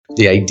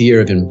the idea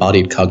of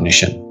embodied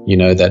cognition,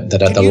 that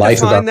at the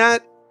life of our...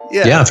 that?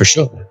 Yeah, for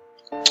sure.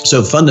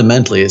 So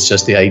fundamentally, it's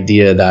just the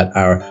idea that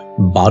our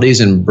bodies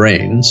and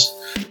brains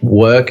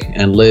work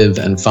and live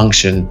and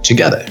function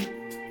together.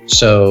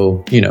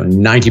 So,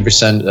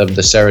 90% of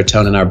the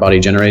serotonin our body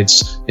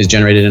generates is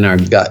generated in our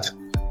gut.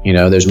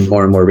 There's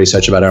more and more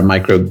research about our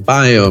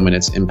microbiome and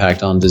its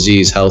impact on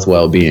disease, health,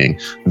 well-being.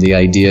 The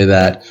idea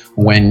that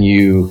when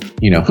you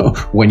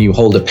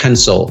hold a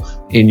pencil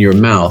in your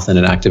mouth and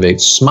it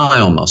activates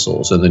smile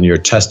muscles, and then you're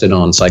tested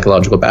on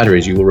psychological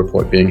batteries, you will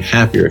report being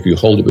happier. If you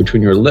hold it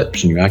between your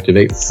lips and you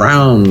activate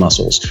frown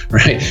muscles,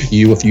 right?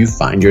 If you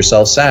find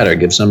yourself sad or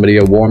give somebody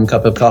a warm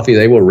cup of coffee,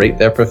 they will rate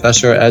their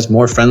professor as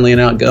more friendly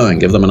and outgoing.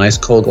 Give them a nice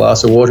cold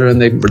glass of water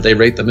and they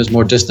rate them as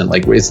more distant.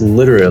 Like, it's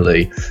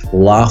literally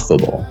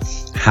laughable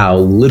how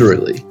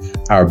literally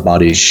our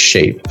bodies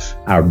shape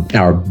our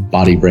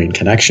body-brain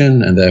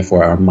connection and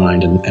therefore our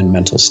mind and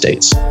mental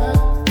states.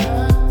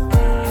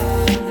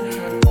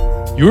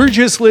 You're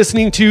just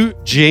listening to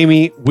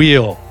Jamie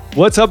Wheal.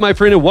 What's up, my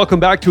friend, and welcome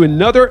back to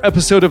another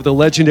episode of the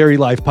Legendary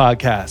Life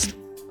Podcast.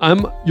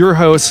 I'm your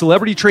host,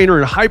 celebrity trainer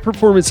and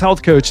high-performance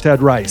health coach,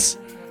 Ted Rice.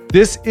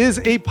 This is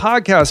a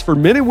podcast for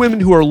men and women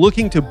who are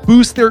looking to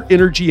boost their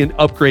energy and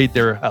upgrade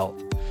their health.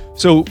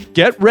 So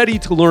get ready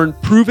to learn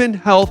proven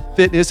health,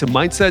 fitness, and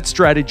mindset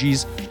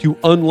strategies to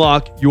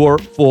unlock your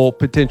full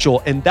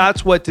potential. And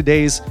that's what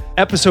today's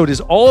episode is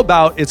all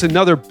about. It's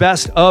another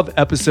best of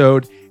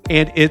episode,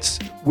 and it's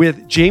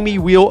with Jamie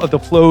Wheal of the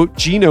Flow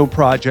Genome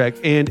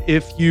Project. And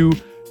if you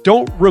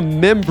don't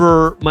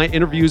remember my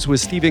interviews with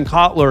Steven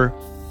Kotler,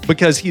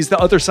 because he's the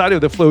other side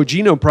of the Flow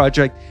Genome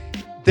Project,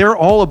 they're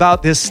all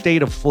about this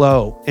state of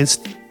flow. And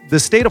the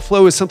state of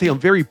flow is something I'm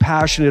very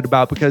passionate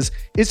about because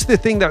it's the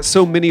thing that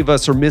so many of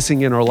us are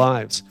missing in our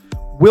lives.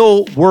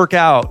 We'll work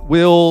out,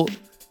 we'll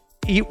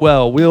eat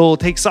well, we'll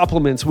take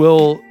supplements,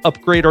 we'll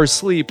upgrade our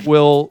sleep,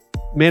 we'll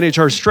manage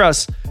our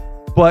stress,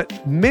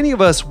 but many of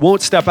us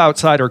won't step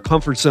outside our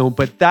comfort zone.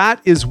 But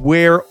that is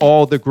where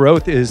all the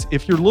growth is.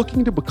 If you're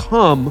looking to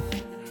become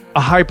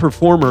a high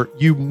performer,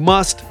 you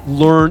must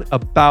learn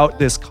about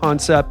this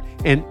concept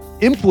and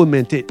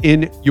implement it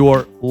in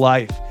your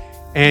life.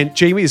 And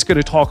Jamie is going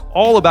to talk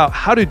all about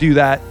how to do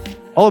that,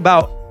 all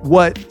about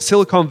what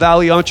Silicon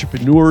Valley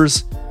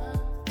entrepreneurs,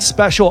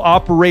 special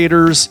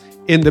operators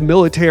in the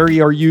military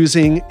are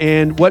using,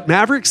 and what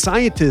Maverick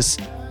scientists,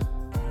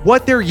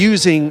 what they're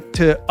using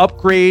to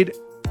upgrade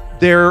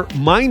their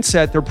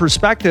mindset, their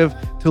perspective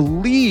to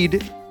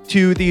lead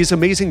to these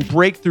amazing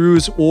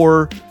breakthroughs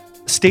or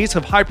states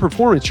of high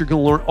performance. You're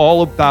going to learn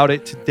all about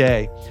it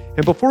today.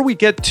 And before we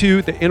get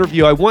to the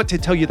interview, I want to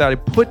tell you that I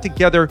put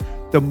together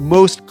the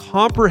most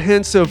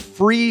comprehensive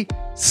free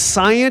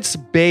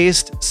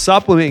science-based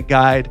supplement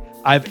guide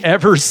I've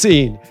ever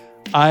seen.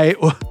 I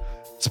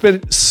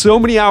spent so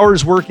many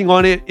hours working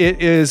on it.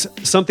 It is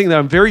something that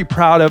I'm very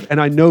proud of,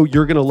 and I know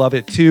you're going to love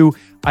it too.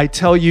 I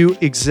tell you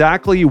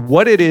exactly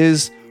what it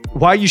is,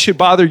 why you should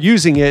bother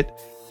using it,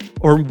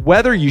 or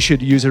whether you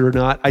should use it or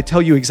not. I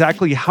tell you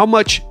exactly how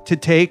much to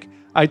take.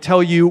 I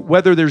tell you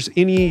whether there's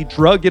any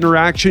drug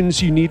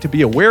interactions you need to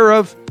be aware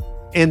of.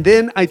 And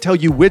then I tell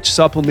you which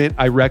supplement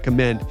I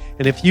recommend.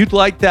 And if you'd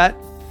like that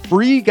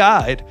free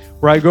guide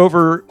where I go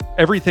over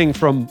everything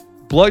from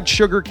blood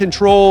sugar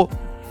control,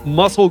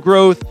 muscle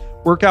growth,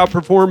 workout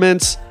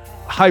performance,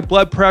 high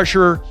blood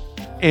pressure,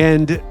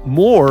 and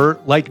more,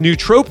 like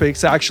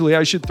nootropics, actually,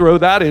 I should throw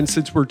that in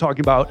since we're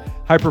talking about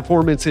high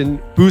performance and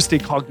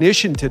boosted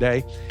cognition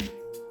today,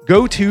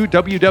 go to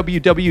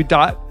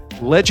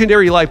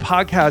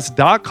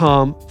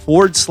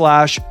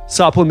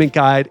www.legendarylifepodcast.com/supplement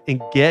guide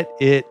and get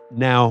it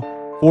now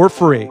for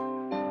free.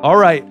 All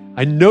right.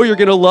 I know you're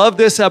going to love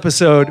this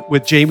episode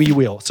with Jamie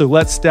Wheal. So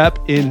let's step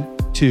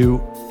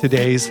into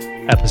today's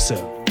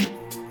episode.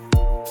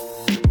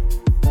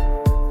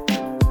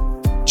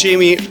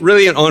 Jamie,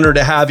 really an honor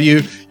to have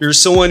you. You're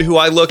someone who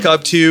I look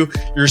up to.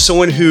 You're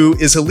someone who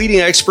is a leading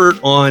expert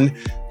on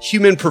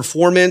human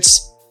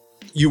performance.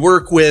 You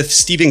work with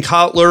Steven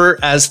Kotler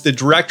as the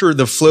director of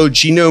the Flow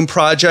Genome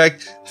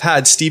Project. I've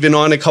had Steven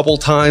on a couple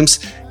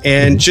times,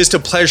 and just a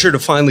pleasure to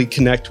finally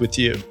connect with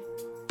you.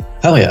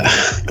 Hell yeah.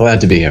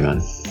 Glad to be here,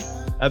 man.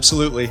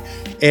 Absolutely.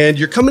 And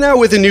you're coming out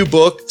with a new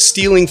book,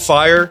 Stealing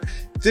Fire.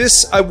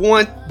 I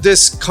want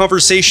this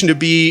conversation to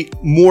be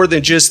more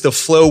than just the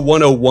Flow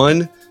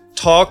 101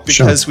 talk,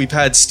 because We've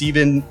had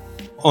Steven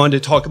on to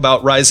talk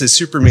about Rise as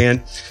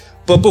Superman.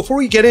 But before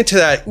we get into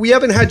that, we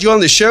haven't had you on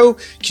the show.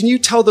 Can you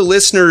tell the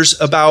listeners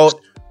about,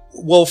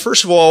 well,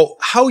 first of all,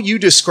 how you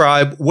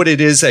describe what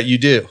it is that you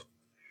do?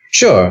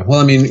 Sure. Well,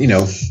 I mean,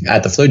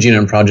 at the Flow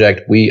Genome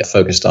Project, we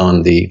focused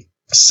on the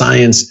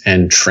science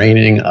and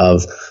training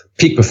of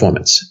peak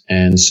performance.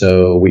 And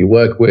so we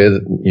work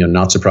with,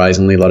 not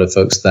surprisingly, a lot of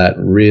folks that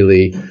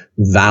really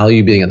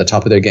value being at the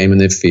top of their game in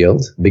their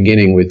field,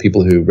 beginning with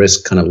people who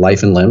risk kind of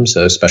life and limb,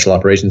 so special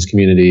operations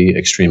community,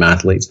 extreme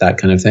athletes, that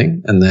kind of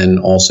thing. And then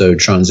also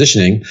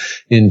transitioning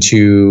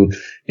into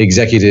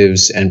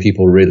executives and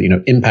people really,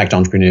 impact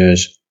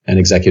entrepreneurs and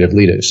executive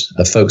leaders,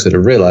 the folks that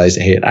have realized,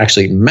 hey, it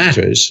actually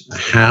matters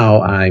how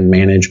I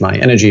manage my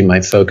energy, my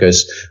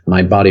focus,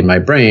 my body, my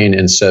brain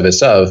in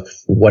service of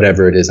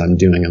whatever it is I'm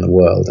doing in the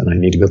world. And I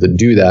need to be able to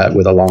do that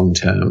with a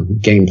long-term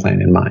game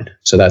plan in mind.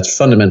 So that's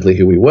fundamentally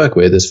who we work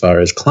with as far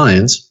as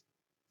clients.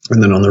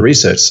 And then on the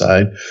research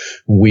side,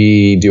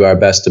 we do our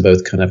best to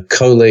both kind of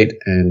collate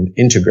and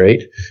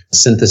integrate,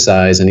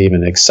 synthesize, and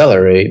even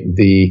accelerate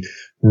the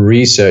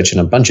research in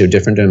a bunch of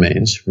different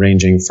domains,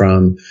 ranging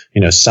from,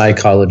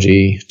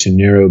 psychology to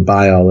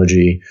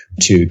neurobiology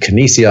to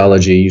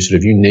kinesiology,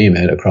 you name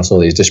it, across all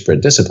these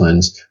disparate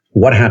disciplines.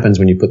 What happens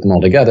when you put them all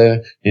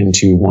together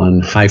into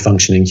one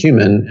high-functioning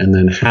human? And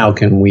then how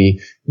can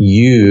we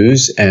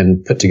use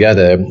and put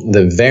together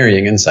the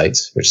varying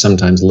insights, which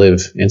sometimes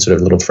live in sort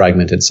of little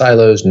fragmented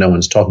silos? No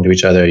one's talking to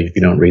each other. If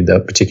you don't read the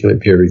particular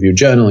peer-reviewed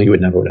journal, you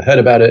would never have heard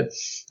about it.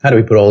 How do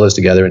we put all those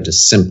together into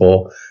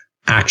simple,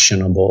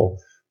 actionable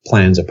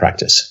plans of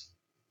practice?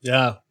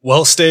 Yeah,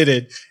 well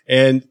stated,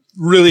 and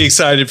really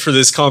excited for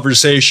this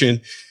conversation.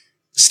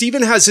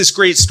 Stephen has this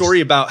great story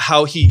about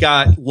how he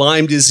got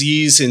Lyme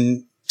disease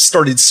and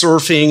started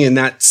surfing, and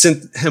that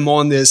sent him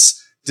on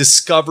this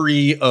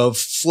discovery of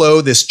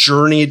flow, this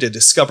journey to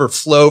discover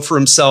flow for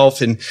himself.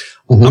 And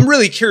I'm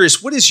really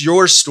curious, what is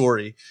your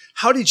story?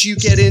 How did you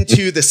get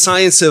into the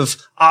science of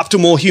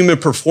optimal human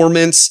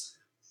performance?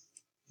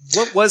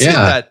 What was it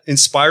that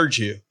inspired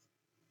you?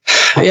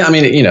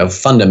 Yeah,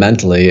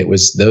 fundamentally, it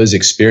was those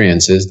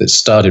experiences that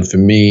started for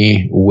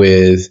me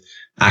with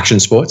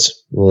action sports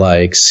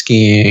like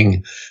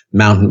skiing,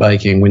 mountain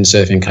biking,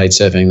 windsurfing, kite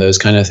surfing, those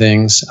kind of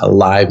things,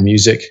 live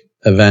music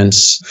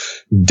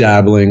events,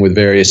 dabbling with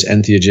various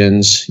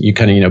entheogens. You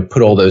kind of,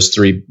 put all those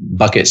three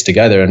buckets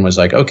together and was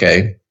like,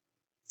 okay,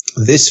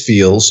 this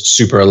feels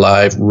super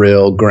alive,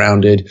 real,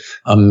 grounded,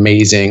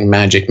 amazing,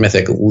 magic,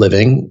 mythic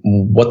living.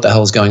 What the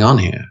hell is going on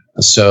here?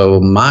 So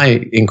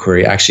my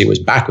inquiry actually was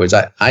backwards.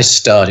 I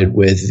started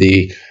with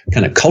the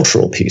kind of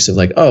cultural piece of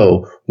like,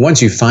 oh,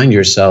 once you find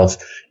yourself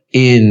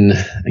in,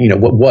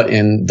 what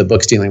in the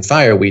book Stealing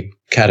Fire, we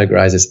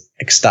categorize as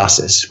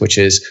ecstasis, which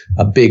is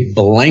a big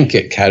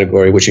blanket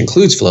category, which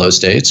includes flow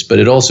states, but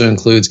it also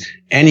includes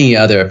any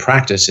other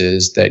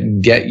practices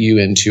that get you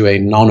into a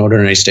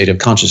non-ordinary state of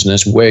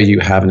consciousness where you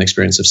have an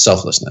experience of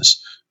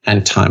selflessness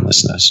and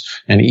timelessness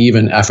and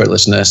even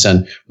effortlessness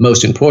and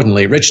most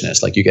importantly,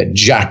 richness. Like you get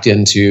jacked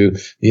into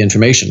the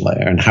information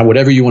layer and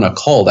whatever you want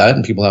to call that.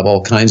 And people have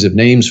all kinds of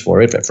names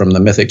for it, from the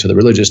mythic to the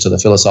religious to the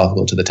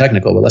philosophical to the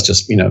technical. But let's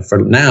just, for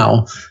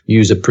now,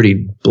 use a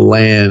pretty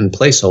bland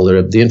placeholder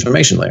of the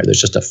information layer.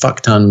 There's just a fuck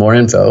ton more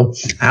info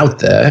out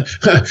there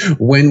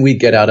when we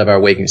get out of our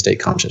waking state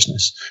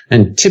consciousness.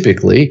 And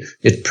typically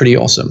it's pretty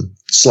awesome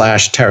 /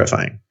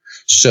 terrifying.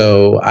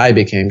 So I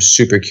became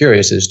super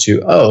curious as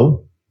to,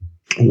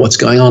 what's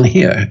going on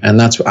here? And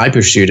that's what I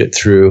pursued it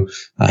through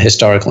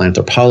historical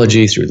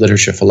anthropology, through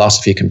literature,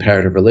 philosophy,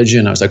 comparative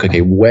religion. I was like, okay,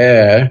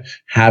 where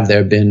have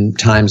there been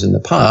times in the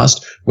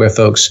past where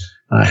folks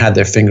had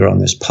their finger on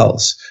this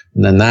pulse?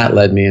 And then that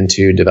led me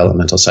into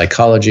developmental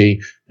psychology.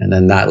 And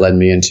then that led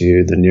me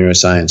into the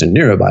neuroscience and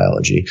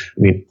neurobiology.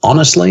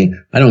 Honestly,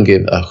 I don't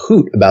give a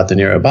hoot about the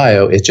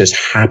neurobio. It just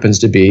happens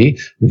to be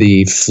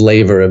the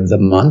flavor of the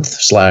month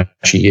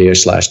 / year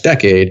 /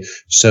 decade.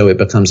 So it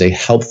becomes a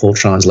helpful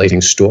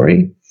translating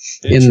story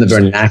in the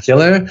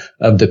vernacular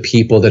of the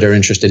people that are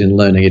interested in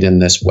learning it in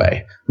this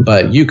way.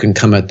 But you can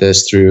come at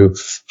this through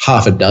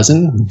half a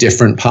dozen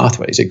different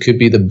pathways. It could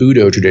be the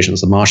Budo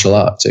traditions, the martial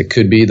arts. It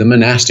could be the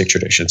monastic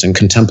traditions and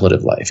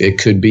contemplative life. It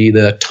could be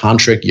the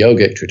tantric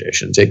yogic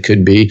traditions. It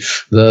could be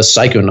the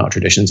psychonaut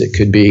traditions. It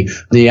could be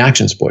the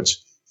action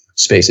sports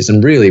spaces.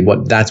 And really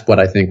that's what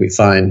I think we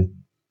find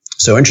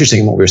so interesting,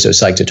 and what we're so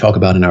psyched to talk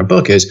about in our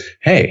book is,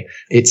 hey,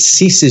 it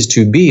ceases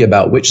to be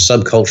about which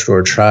subculture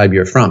or tribe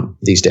you're from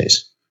these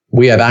days.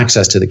 We have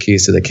access to the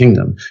keys to the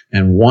kingdom.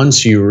 And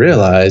once you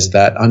realize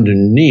that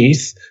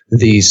underneath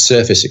these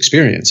surface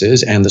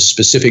experiences and the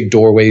specific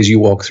doorways you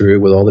walk through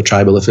with all the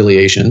tribal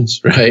affiliations,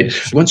 right?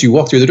 Once you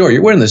walk through the door,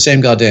 we're in the same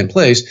goddamn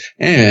place,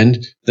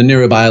 and the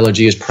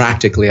neurobiology is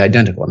practically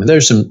identical.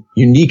 There's some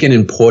unique and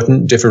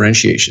important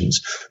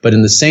differentiations, but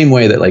in the same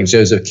way that like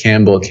Joseph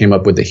Campbell came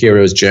up with the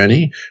hero's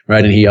journey,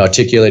 right? And he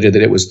articulated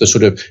that it was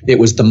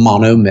the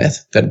mono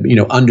myth that,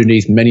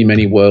 underneath many,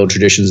 many world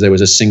traditions, there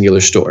was a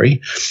singular story,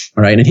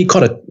 right? And he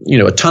caught a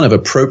ton of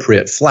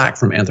appropriate flack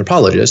from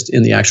anthropologists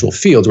in the actual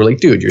field. We're like,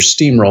 dude, you're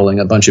steamrolling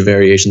a bunch of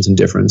variations and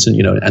difference,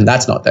 and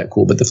that's not that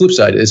cool. But the flip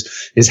side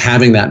is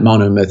having that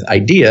monomyth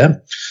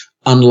idea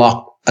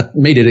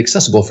made it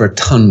accessible for a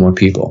ton more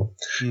people.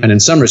 And in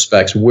some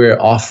respects, we're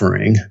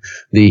offering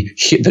the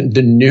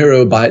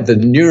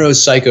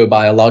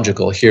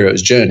neuropsychobiological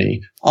hero's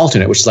journey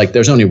alternate, which is like,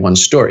 there's only one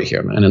story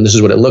here, man. And this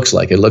is what it looks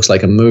like. It looks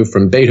like a move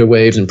from beta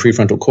waves and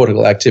prefrontal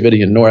cortical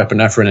activity and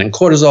norepinephrine and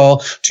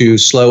cortisol to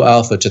slow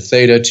alpha to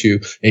theta to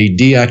a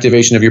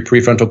deactivation of your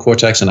prefrontal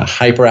cortex and a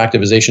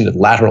hyperactivation of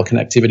lateral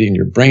connectivity in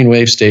your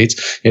brainwave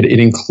states. It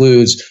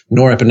includes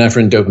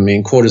norepinephrine,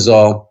 dopamine,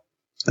 cortisol,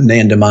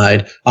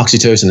 anandamide,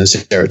 oxytocin, and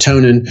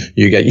serotonin.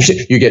 You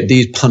get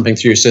these pumping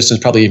through your systems,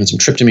 probably even some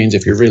tryptamines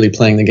if you're really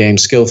playing the game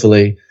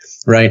skillfully,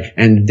 right?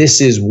 And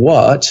this is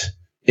what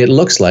it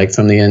looks like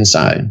from the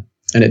inside.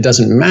 And it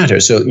doesn't matter.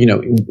 So,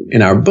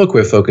 in our book,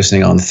 we're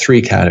focusing on 3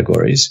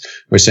 categories.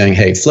 We're saying,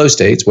 hey, flow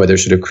states, whether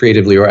sort of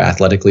creatively or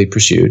athletically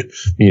pursued,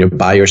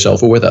 by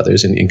yourself or with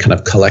others in kind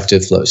of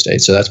collective flow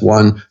states. So that's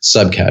one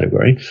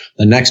subcategory.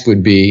 The next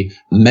would be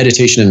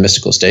meditation and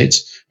mystical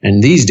states.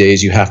 And these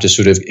days you have to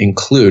sort of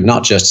include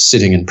not just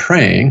sitting and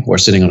praying or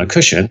sitting on a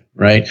cushion,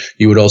 right?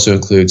 You would also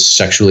include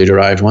sexually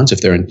derived ones if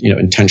they're,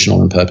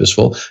 intentional and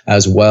purposeful,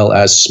 as well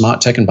as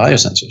smart tech and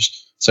biosensors.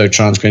 So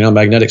transcranial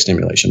magnetic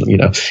stimulation,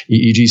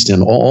 EEG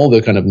stim, all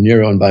the kind of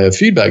neuro and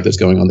biofeedback that's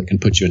going on that can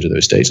put you into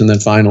those states. And then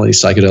finally,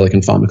 psychedelic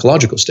and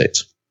pharmacological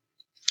states.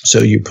 So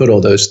you put all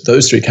those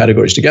 3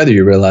 categories together,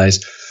 you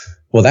realize,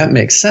 well, that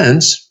makes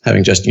sense,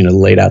 having just,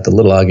 laid out the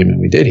little argument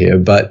we did here.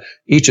 But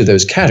each of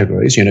those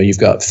categories, you've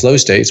got flow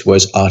states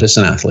was artists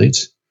and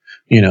athletes.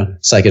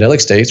 Psychedelic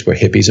states were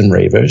hippies and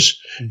ravers,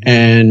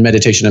 and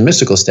meditation and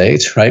mystical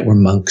states, right, were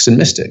monks and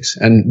mystics.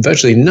 And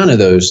virtually none of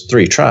those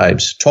 3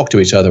 tribes talk to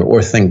each other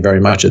or think very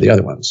much of the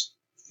other ones.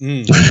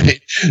 Right?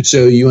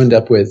 So you end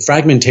up with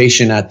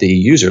fragmentation at the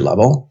user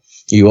level.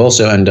 You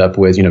also end up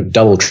with,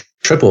 double,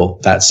 triple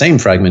that same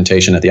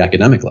fragmentation at the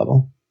academic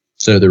level.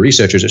 So the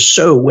researchers are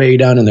so way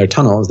down in their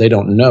tunnels, they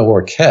don't know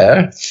or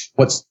care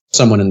what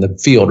someone in the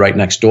field right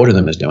next door to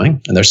them is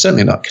doing. And they're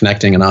certainly not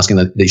connecting and asking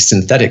the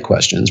synthetic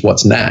questions,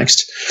 what's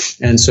next?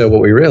 And so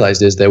what we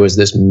realized is there was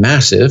this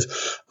massive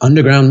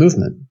underground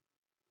movement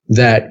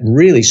that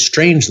really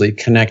strangely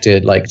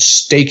connected like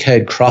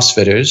steakhead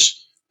CrossFitters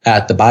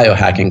at the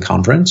biohacking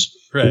conference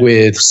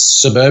with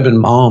suburban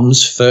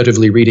moms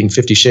furtively reading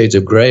 50 Shades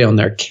of Grey on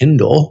their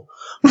Kindle,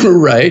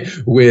 right?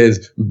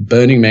 With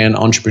Burning Man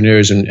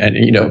entrepreneurs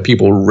and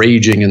people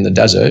raging in the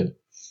desert,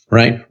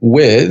 right?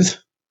 With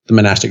the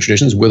monastic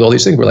traditions, with all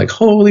these things. We're like,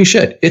 holy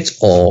shit, it's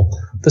all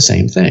the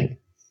same thing.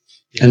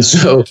 Yeah. And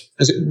so,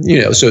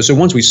 so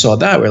once we saw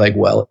that, we're like,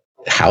 well,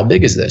 how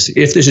big is this?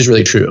 If this is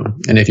really true,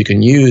 and if you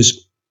can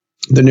use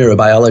the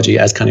neurobiology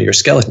as kind of your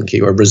skeleton key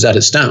or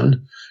Rosetta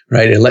Stone,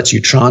 right? It lets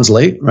you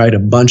translate, right, a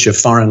bunch of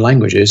foreign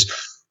languages.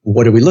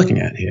 What are we looking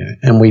at here?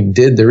 And we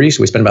did the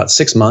research. We spent about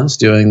 6 months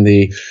doing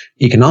the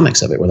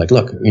economics of it. We're like,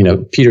 look,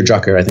 Peter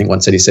Drucker, I think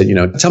once said, he said,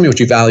 tell me what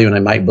you value and I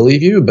might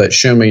believe you, but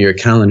show me your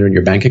calendar and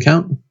your bank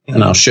account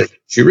and I'll show you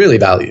what you really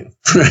value,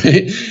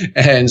 right?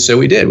 And so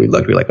we did. We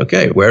looked, we're like,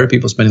 okay, where are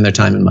people spending their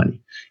time and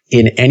money?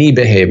 In any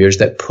behaviors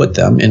that put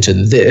them into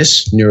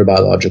this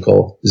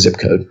neurobiological zip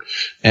code.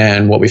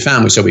 And what we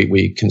found,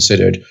 we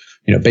considered,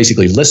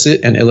 basically licit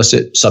and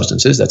illicit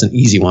substances. That's an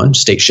easy one,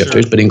 state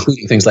shifters, but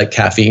including things like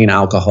caffeine,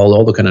 alcohol,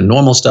 all the kind of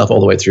normal stuff, all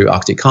the way through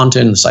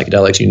OxyContin,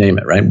 psychedelics, you name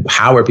it, right?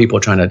 How are people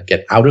trying to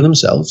get out of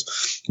themselves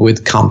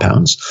with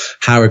compounds?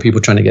 How are people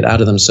trying to get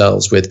out of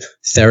themselves with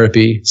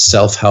therapy,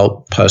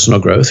 self-help, personal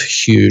growth,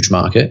 huge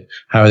market?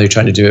 How are they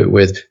trying to do it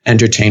with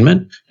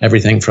entertainment?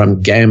 Everything from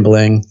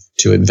gambling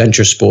to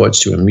adventure sports,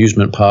 to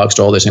amusement parks,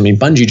 to all this. I mean,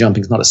 bungee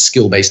jumping is not a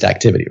skill-based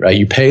activity, right?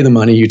 You pay the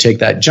money, you take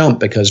that jump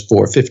because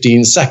for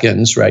 15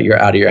 seconds, right, you're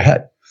out of your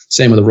head.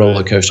 Same with the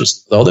roller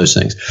coasters, all those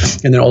things.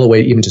 And then all the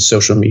way even to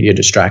social media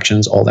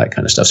distractions, all that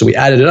kind of stuff. So we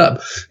added it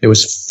up. It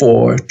was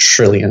 $4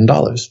 trillion.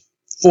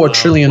 $4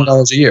 trillion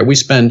a year. We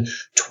spend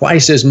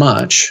twice as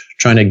much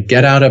trying to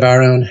get out of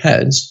our own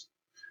heads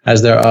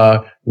as there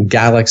are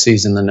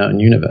galaxies in the known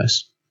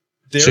universe.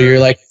 So you're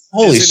like,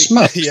 holy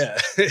smokes. Yeah.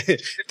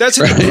 That's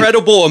an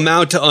incredible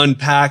amount to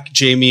unpack,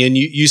 Jamie. And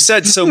you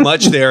said so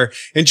much there.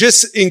 And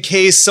just in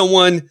case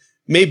someone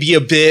may be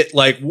a bit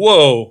like,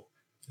 whoa,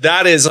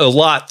 that is a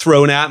lot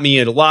thrown at me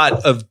and a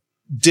lot of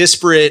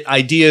disparate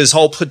ideas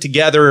all put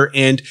together.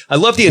 And I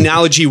love the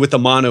analogy with the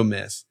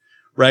monomyth,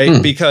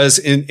 right? Because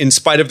in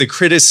spite of the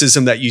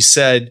criticism that you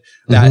said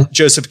that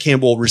Joseph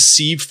Campbell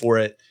received for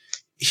it,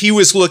 he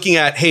was looking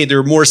at, hey, there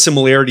are more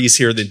similarities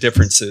here than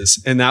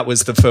differences. And that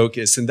was the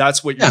focus. And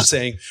that's what you're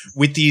saying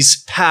with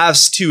these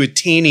paths to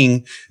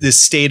attaining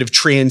this state of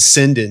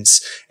transcendence.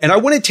 And I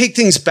want to take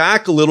things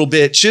back a little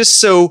bit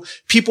just so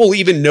people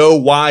even know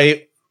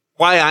why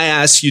I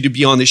asked you to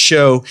be on the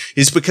show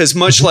is because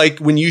much like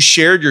when you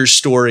shared your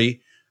story,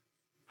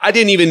 I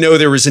didn't even know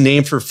there was a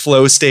name for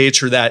flow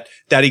states or that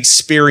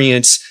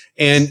experience.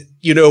 And,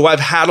 I've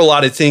had a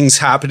lot of things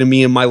happen to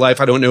me in my life.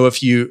 I don't know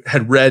if you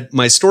had read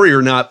my story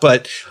or not,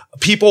 but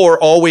people are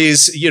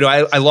always,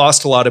 I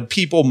lost a lot of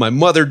people. My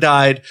mother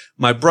died.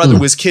 My brother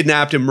was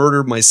kidnapped and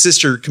murdered. My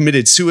sister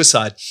committed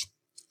suicide.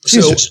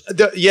 Jesus.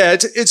 So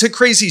it's a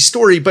crazy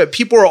story, but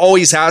people are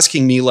always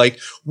asking me, like,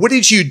 what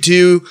did you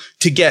do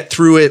to get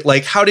through it?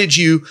 Like, how did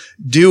you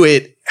do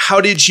it?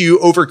 How did you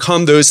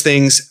overcome those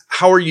things?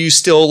 How are you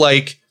still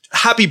like a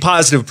happy,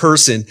 positive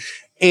person?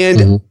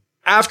 And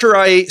after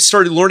I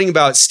started learning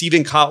about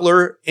Stephen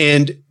Kotler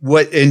and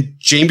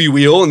Jamie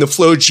Wheal and the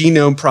Flow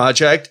Genome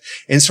Project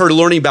and started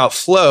learning about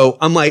flow,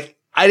 I'm like,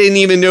 I didn't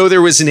even know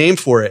there was a name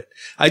for it.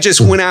 I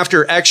just went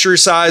after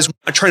exercise.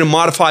 I tried to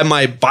modify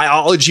my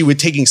biology with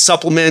taking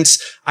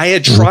supplements. I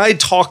had tried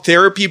talk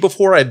therapy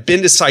before. I'd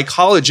been to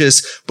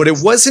psychologists, but it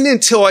wasn't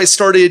until I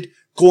started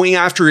going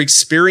after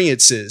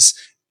experiences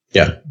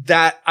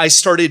that I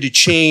started to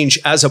change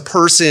as a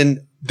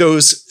person.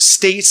 Those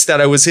states that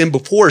I was in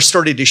before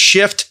started to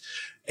shift,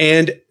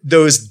 and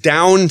those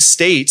down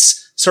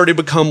states started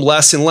to become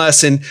less and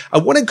less. And I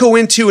want to go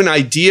into an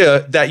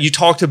idea that you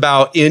talked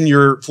about in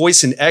your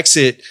Voice and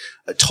Exit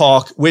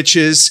talk, which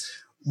is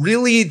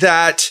really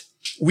that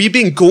we've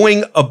been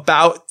going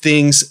about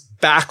things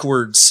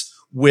backwards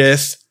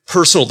with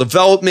personal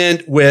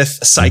development, with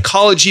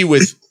psychology,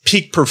 with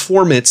peak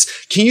performance.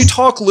 Can you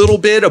talk a little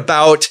bit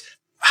about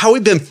how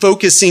we've been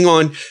focusing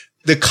on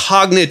the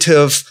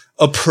cognitive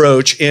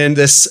approach and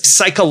this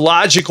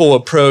psychological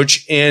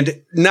approach?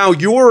 And now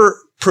you're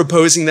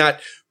proposing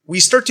that we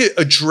start to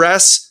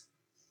address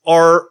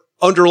our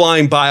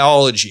underlying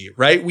biology,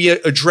 right? We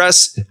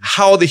address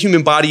how the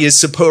human body is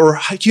supposed, or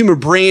how human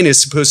brain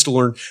is supposed to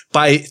learn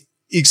by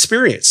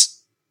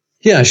experience.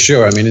 Yeah,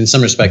 sure. I mean, in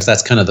some respects,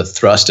 that's kind of the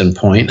thrust and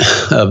point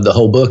of the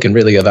whole book, and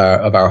really of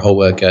our whole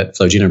work at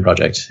Flow Genome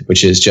Project,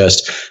 which is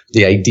just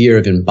the idea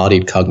of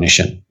embodied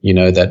cognition. You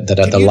know, that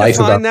at the life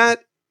of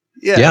that?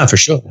 Yeah, for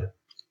sure.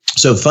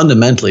 So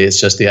fundamentally,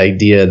 it's just the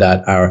idea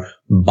that our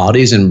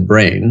bodies and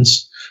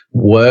brains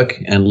work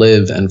and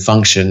live and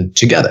function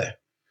together.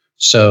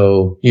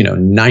 So,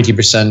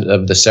 90%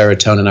 of the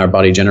serotonin our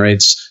body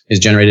generates is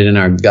generated in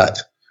our gut.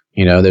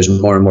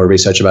 There's more and more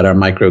research about our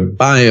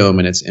microbiome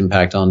and its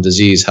impact on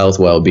disease, health,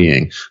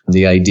 well-being.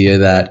 The idea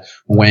that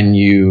when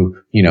you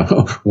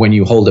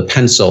hold a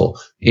pencil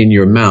in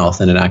your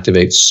mouth and it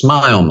activates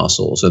smile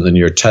muscles, and then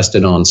you're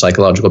tested on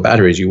psychological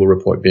batteries, you will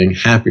report being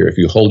happier. If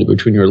you hold it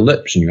between your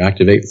lips and you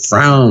activate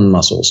frown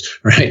muscles,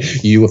 right?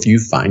 If you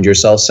find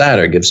yourself sad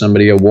or give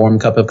somebody a warm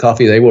cup of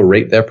coffee, they will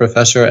rate their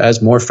professor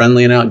as more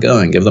friendly and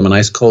outgoing. Give them a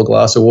nice cold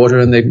glass of water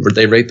and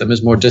they rate them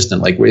as more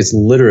distant. Like, it's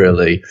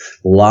literally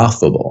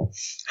laughable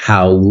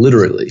how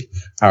literally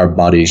our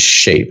bodies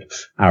shape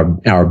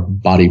our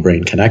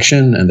body-brain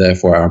connection, and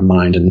therefore our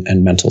mind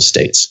and mental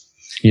states.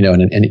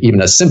 And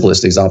even a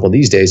simplest example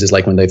these days is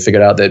like when they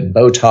figured out that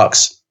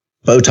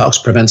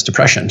Botox prevents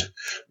depression,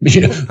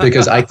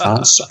 because I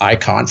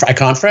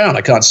can't frown,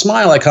 I can't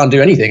smile, I can't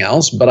do anything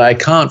else, but I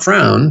can't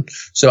frown.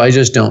 So I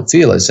just don't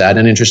feel as sad.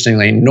 And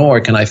interestingly,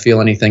 nor can I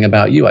feel anything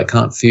about you. I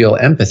can't feel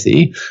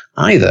empathy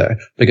either,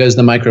 because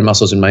the micro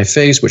muscles in my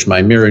face, which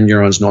my mirror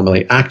neurons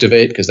normally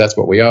activate, because that's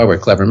what we are. We're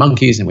clever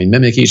monkeys and we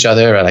mimic each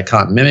other, and I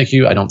can't mimic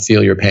you. I don't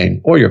feel your pain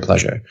or your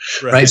pleasure.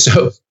 Right?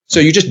 So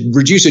you just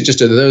reduce it just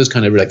to those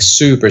kind of like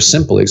super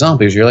simple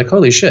examples. You're like,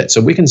 holy shit. So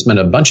we can spend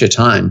a bunch of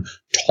time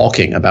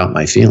talking about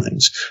my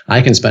feelings.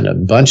 I can spend a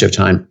bunch of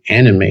time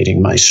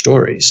animating my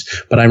stories,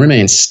 but I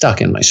remain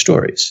stuck in my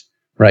stories,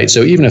 right?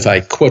 So even if I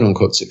quote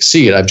unquote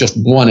succeed, I've just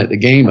won at the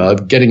game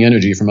of getting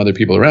energy from other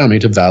people around me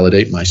to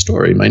validate my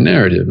story, my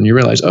narrative. And you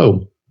realize,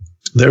 oh,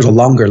 there's a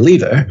longer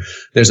lever.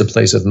 There's a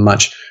place of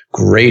much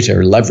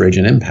greater leverage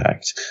and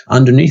impact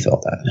underneath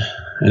all that.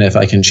 And if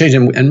I can change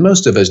them, and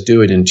most of us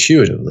do it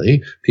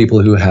intuitively,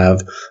 people who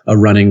have a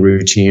running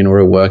routine or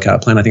a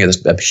workout plan, I think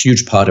that's a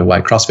huge part of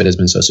why CrossFit has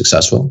been so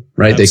successful,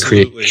 right?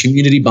 Absolutely. They create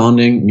community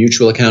bonding,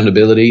 mutual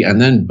accountability,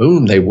 and then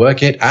boom, they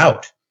work it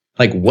out.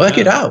 Like work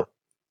it out.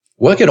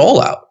 Work it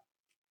all out.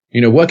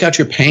 Work out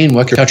your pain,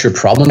 work out your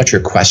problem, work out your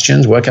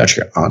questions, work out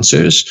your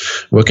answers,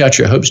 work out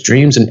your hopes,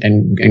 dreams,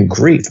 and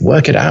grief.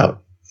 Work it out.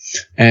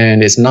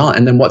 And it's not,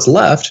 and then what's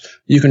left,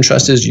 you can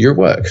trust is your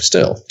work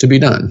still to be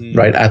done,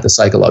 right? At the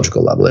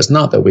psychological level. It's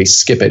not that we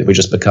skip it. We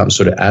just become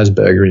sort of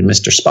Asperger and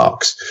Mr.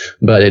 Spocks,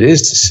 but it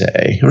is to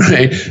say,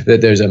 right, that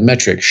there's a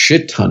metric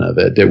shit ton of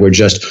it that we're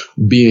just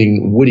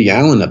being Woody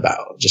Allen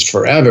about, just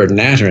forever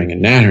nattering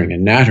and nattering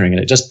and nattering.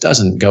 And it just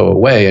doesn't go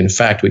away. In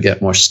fact, we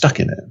get more stuck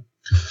in it.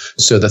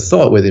 So the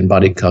thought with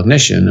embodied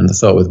cognition and the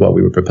thought with what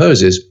we would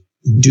propose is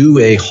do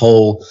a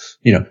whole,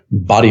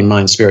 body,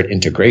 mind, spirit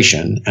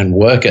integration and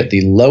work at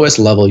the lowest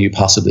level you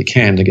possibly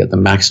can to get the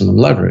maximum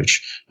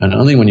leverage. And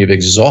only when you've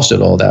exhausted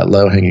all that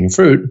low hanging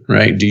fruit,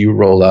 right, do you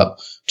roll up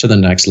to the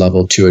next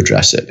level to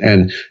address it.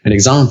 And an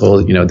example,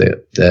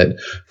 that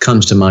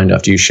comes to mind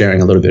after you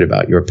sharing a little bit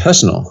about your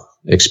personal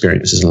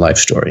experiences and life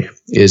story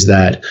is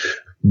that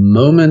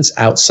moments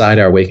outside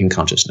our waking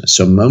consciousness.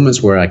 So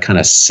moments where I kind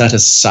of set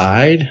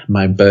aside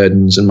my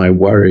burdens and my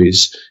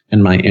worries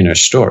and my inner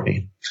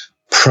story,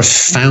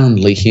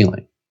 profoundly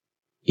healing,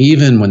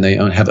 even when they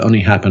have only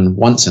happened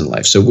once in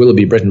life. So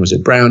Willoughby Britton was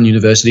at Brown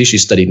University. She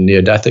studied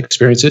near-death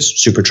experiences,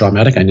 super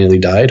traumatic. I nearly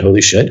died.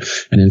 Holy shit.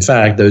 And in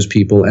fact, those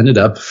people ended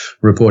up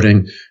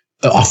reporting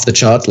off the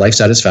charts life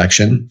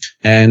satisfaction,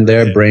 and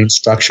their brain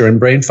structure and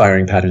brain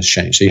firing patterns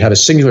change. So you have a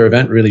singular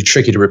event, really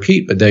tricky to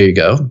repeat, but there you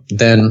go.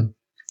 Then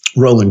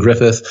Roland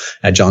Griffith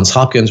at Johns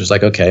Hopkins was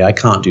like, okay, I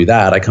can't do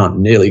that. I can't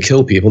nearly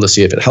kill people to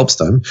see if it helps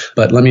them.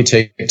 But let me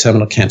take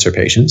terminal cancer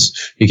patients.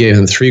 He gave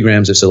them 3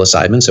 grams of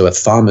psilocybin, so a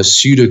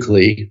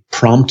pharmaceutically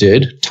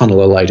prompted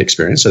tunnel of light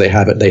experience. So they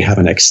have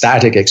an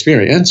ecstatic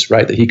experience,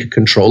 right, that he could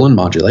control and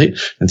modulate.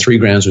 And 3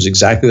 grams was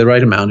exactly the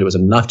right amount. It was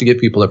enough to give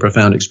people a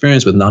profound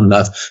experience, but not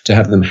enough to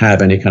have them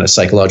have any kind of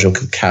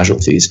psychological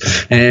casualties.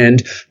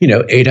 And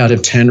 8 out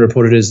of 10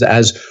 reported it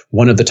as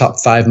one of the top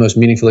 5 most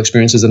meaningful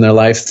experiences in their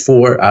life.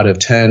 4 out of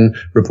 10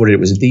 reported it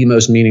was the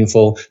most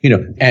meaningful,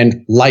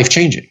 and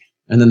life-changing.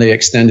 And then they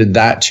extended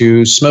that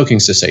to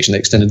smoking cessation. They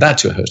extended that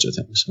to a host of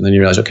things. And then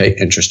you realize, okay,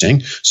 interesting.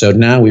 So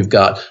now we've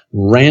got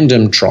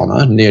random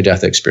trauma,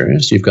 near-death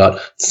experience. You've got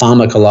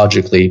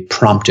pharmacologically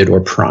prompted or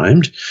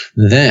primed.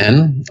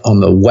 Then on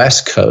the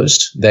West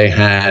Coast, they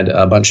had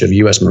a bunch of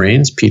U.S.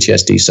 Marines,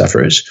 PTSD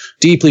sufferers,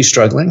 deeply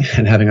struggling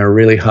and having a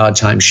really hard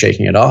time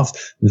shaking it off.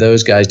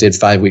 Those guys did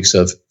 5 weeks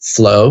of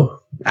flow,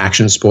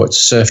 action sports,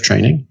 surf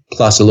training,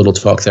 plus a little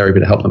talk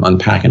therapy to help them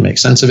unpack and make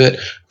sense of it.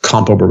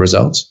 Comparable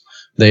results.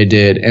 They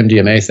did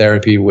MDMA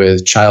therapy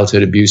with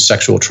childhood abuse,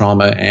 sexual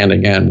trauma, and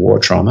again, war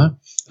trauma.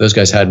 Those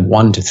guys had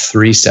 1 to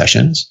 3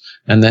 sessions.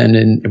 And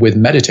then with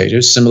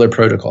meditators, similar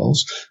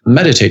protocols,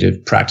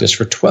 meditative practice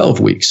for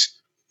 12 weeks,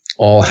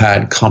 all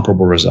had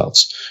comparable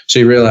results. So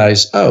you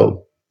realize,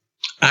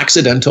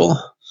 accidental,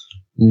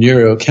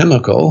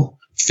 neurochemical,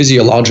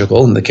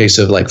 physiological, in the case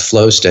of like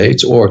flow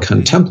states, or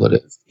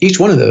contemplative. Each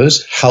one of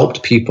those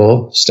helped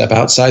people step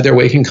outside their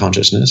waking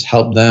consciousness,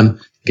 help them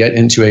get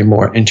into a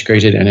more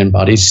integrated and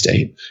embodied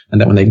state.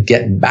 And that when they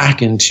get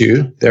back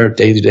into their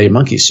day-to-day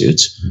monkey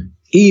suits,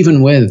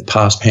 even with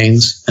past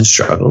pains and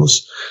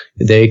struggles,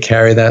 they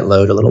carry that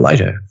load a little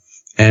lighter.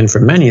 And for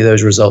many,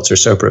 those results are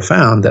so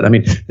profound that,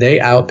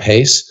 they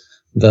outpace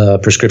the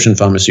prescription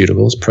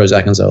pharmaceuticals,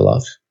 Prozac and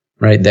Zoloft,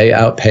 right? They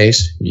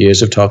outpace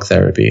years of talk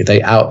therapy.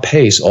 They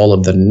outpace all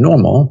of the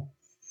normal,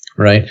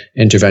 right,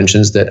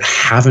 interventions that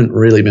haven't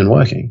really been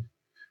working.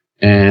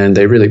 And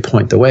they really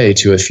point the way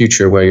to a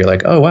future where you're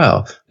like, oh,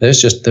 wow,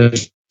 there's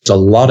a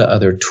lot of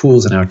other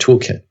tools in our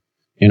toolkit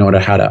in order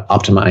how to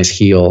optimize,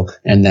 heal,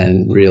 and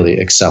then really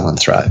excel and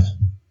thrive.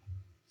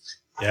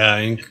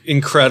 Yeah,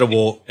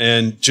 incredible.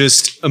 And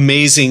just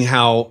amazing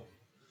how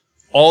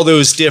all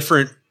those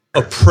different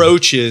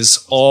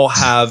approaches all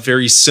have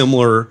very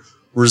similar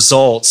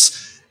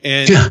results.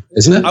 And yeah,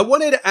 isn't it? I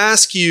wanted to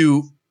ask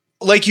you,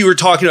 like you were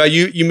talking about,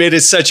 you made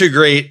it such a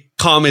great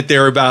comment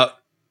there about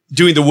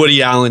doing the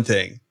Woody Allen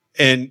thing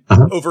and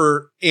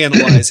over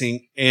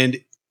analyzing. And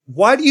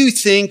why do you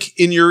think,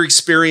 in your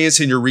experience,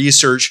 in your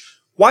research,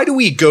 why do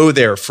we go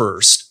there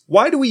first?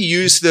 Why do we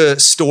use the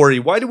story?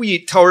 Why do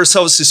we tell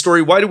ourselves the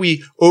story? Why do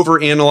we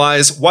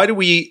overanalyze? Why do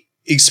we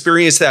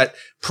experience that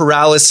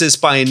paralysis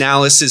by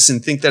analysis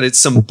and think that it's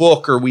some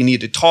book or we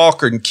need to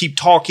talk or keep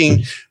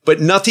talking, but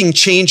nothing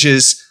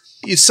changes?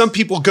 Some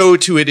people go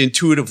to it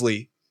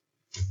intuitively.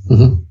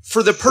 Mm-hmm.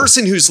 For the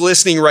person who's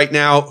listening right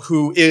now,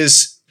 who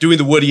is doing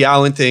the Woody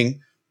Allen thing,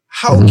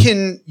 how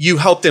can you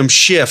help them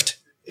shift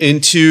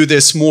into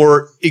this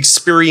more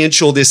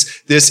experiential,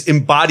 this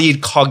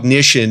embodied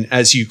cognition,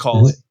 as you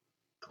call it?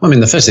 Well,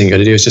 the first thing you got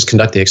to do is just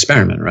conduct the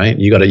experiment, right?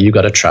 You got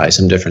to try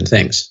some different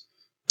things.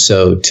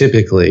 So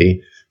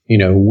typically,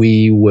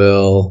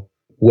 we'll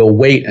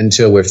wait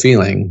until we're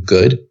feeling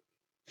good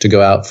to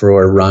go out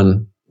for a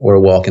run or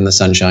a walk in the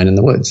sunshine in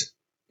the woods.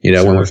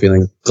 Sure. When we're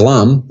feeling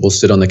glum, we'll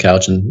sit on the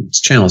couch and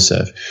channel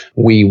surf.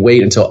 We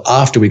wait until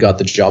after we got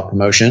the job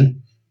promotion,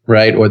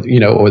 right? Or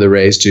the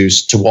raise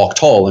to walk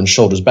tall and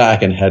shoulders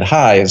back and head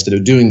high, instead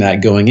of doing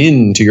that going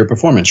into your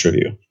performance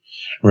review,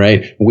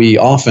 right? We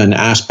often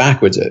ask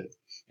backwards it,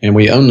 and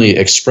we only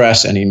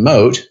express and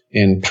emote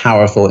in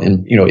powerful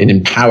and, in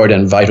empowered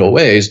and vital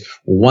ways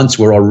once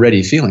we're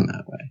already feeling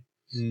that way.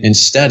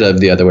 Instead of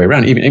the other way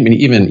around.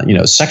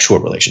 Even sexual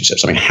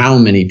relationships. How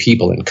many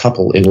people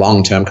in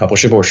long-term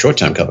coupleship or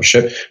short-term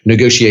coupleship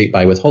negotiate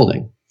by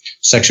withholding?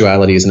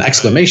 Sexuality is an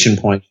exclamation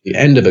point at the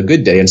end of a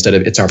good day instead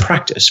of it's our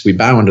practice. We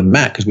bow under the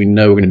mat because we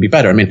know we're going to be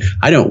better.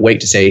 I don't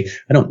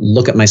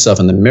look at myself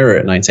in the mirror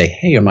at night and say,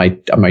 hey, are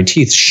my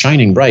teeth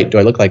shining bright? Do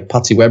I look like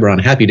Patsy Weber on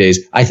Happy Days?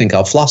 I think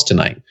I'll floss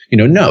tonight.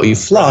 No, you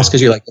floss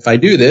because you're like, if I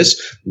do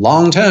this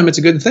long term, it's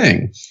a good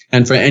thing.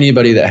 And for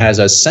anybody that has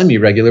a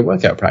semi-regular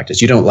workout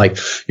practice, you don't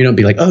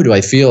be like, oh, do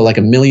I feel like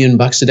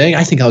 $1,000,000 a day?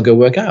 I think I'll go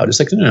work out. It's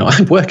like, no,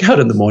 I work out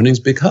in the mornings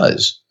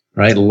because,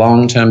 right?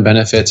 Long-term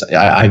benefits.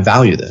 I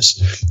value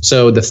this.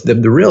 So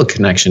the real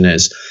connection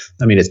is,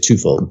 it's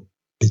twofold.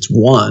 It's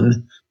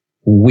one,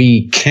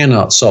 we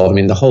cannot solve.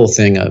 The whole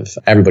thing of,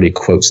 everybody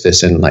quotes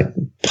this in like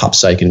pop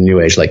psych and new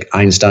age, like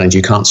Einstein's,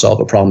 you can't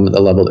solve a problem at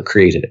the level that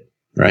created it.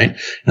 Right.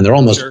 And they're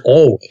almost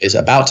always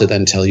about to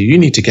then tell you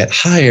need to get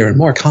higher and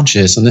more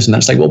conscious and this and that.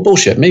 It's like, well,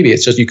 bullshit. Maybe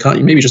it's just,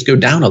 maybe just go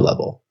down a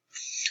level.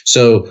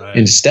 So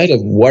instead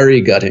of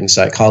worry gutting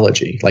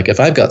psychology, like if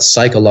I've got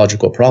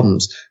psychological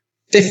problems,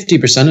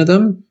 50% of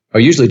them are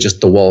usually just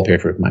the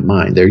wallpaper of my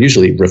mind. They're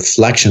usually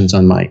reflections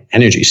on my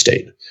energy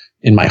state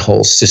in my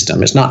whole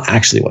system. It's not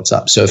actually what's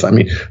up. So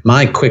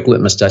my quick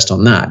litmus test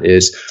on that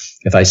is,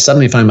 If I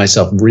suddenly find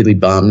myself really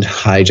bummed,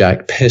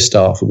 hijacked, pissed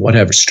off,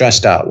 whatever,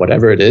 stressed out,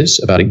 whatever it is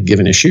about a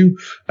given issue,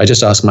 I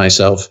just ask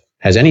myself,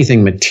 has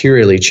anything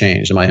materially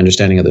changed in my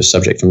understanding of this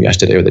subject from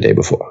yesterday or the day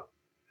before?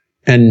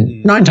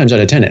 And 9 times out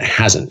of 10, it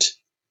hasn't,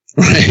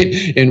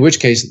 right? In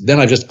which case, then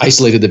I've just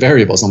isolated the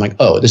variables. I'm like,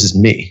 oh, this is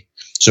me.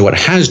 So what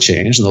has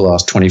changed in the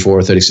last 24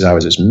 or 36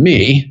 hours is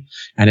me,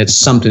 and it's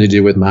something to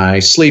do with my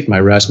sleep, my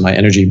rest, my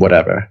energy,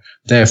 whatever.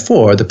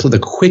 Therefore, the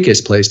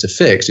quickest place to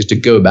fix is to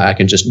go back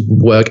and just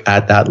work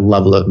at that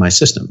level of my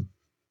system.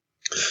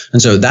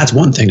 And so that's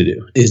one thing to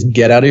do, is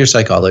get out of your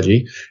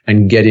psychology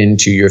and get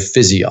into your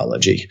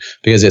physiology,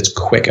 because it's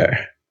quicker,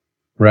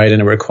 right?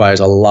 And it requires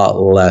a lot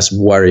less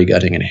worry,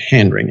 gutting, and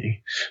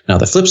hand-wringing. Now,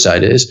 the flip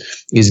side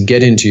is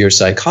get into your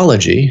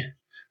psychology,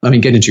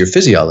 get into your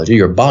physiology,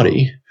 your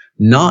body,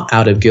 not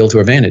out of guilt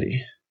or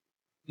vanity,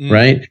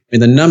 right?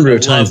 The number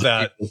of times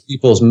that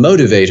people's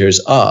motivators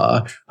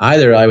are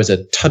either I was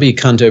a tubby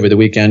cunt over the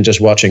weekend just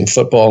watching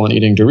football and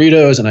eating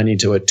Doritos, and I need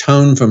to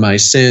atone for my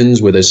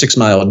sins with a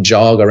 6-mile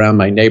jog around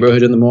my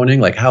neighborhood in the morning.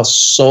 Like, how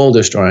soul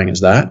destroying is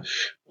that?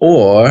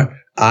 Or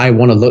I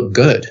want to look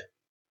good.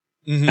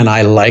 And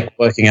I like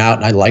working out,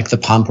 and I like the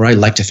pump, or I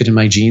like to fit in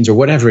my jeans, or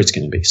whatever it's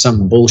going to be,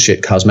 some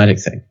bullshit cosmetic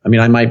thing.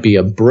 I might be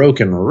a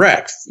broken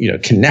wreck,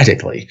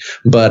 kinetically,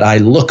 but I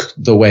look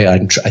the way I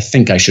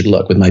think I should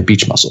look with my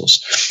beach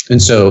muscles.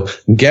 And so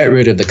get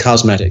rid of the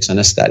cosmetics and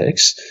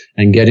aesthetics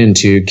and get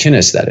into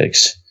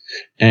kinesthetics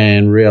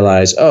and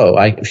realize,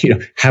 I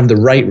have the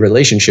right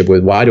relationship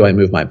with why do I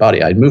move my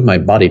body? I move my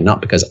body not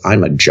because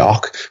I'm a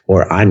jock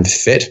or I'm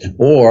fit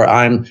or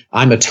I'm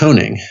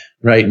atoning.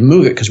 Right?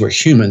 Move it because we're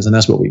humans, and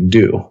that's what we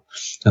do.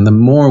 And the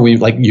more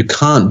you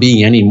can't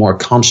be any more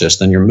conscious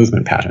than your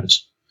movement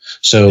patterns.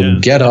 So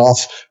get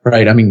off,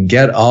 right?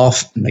 Get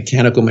off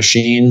mechanical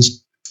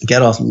machines,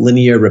 get off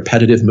linear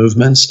repetitive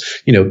movements,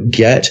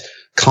 get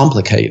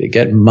complicated,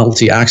 get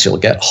multi-axial,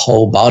 get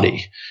whole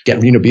body,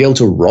 be able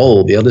to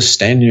roll, be able to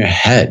stand on your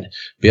head,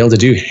 be able to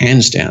do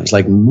handstands,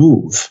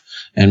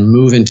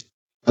 move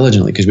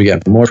intelligently, because we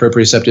get more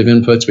proprioceptive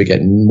inputs, we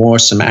get more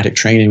somatic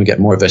training, we get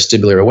more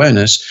vestibular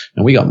awareness,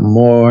 and we got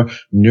more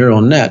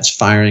neural nets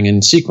firing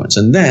in sequence.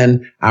 And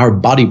then our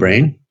body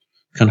brain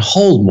can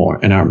hold more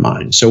in our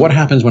mind. So what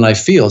happens when I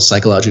feel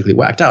psychologically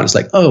whacked out? It's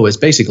it's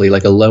basically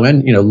like a low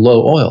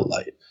oil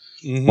light.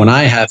 When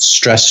I have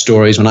stress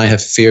stories, when I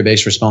have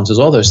fear-based responses,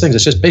 all those things,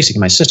 it's just basically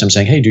my system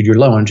saying, hey, dude, you're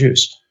low on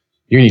juice.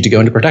 You need to go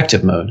into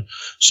protective mode.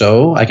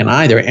 So I can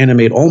either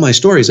animate all my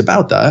stories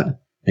about that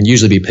and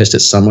usually be pissed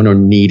at someone or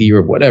needy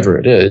or whatever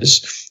it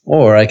is,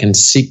 or I can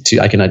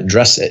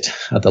address it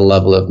at the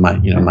level of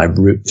my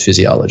root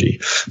physiology.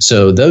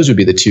 So those would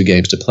be the 2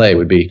 games to play,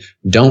 would be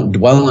don't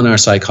dwell on our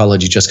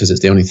psychology just because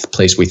it's the only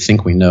place we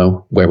think we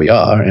know where we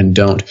are, and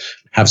don't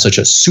have such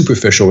a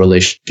superficial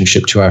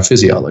relationship to our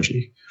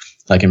physiology.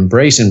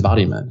 Embrace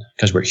embodiment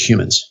because we're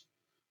humans,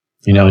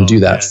 and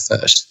do that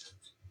first.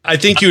 I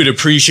think you would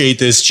appreciate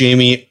this,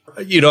 Jamie.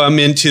 I'm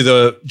into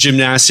the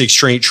gymnastics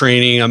strength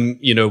training. I'm,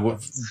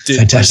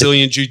 did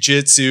Brazilian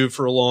jiu-jitsu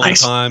for a long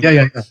time.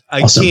 Yeah.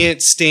 I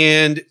can't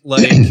stand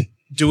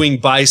doing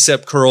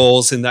bicep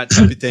curls and that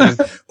type of thing.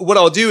 What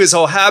I'll do is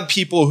I'll have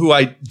people who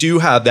I do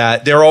have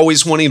that. They're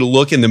always wanting to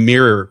look in the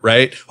mirror,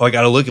 right? I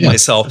got to look at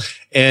myself.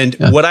 And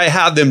what I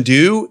have them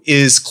do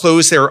is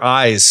close their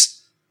eyes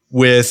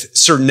with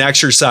certain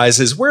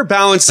exercises where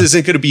balance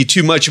isn't going to be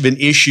too much of an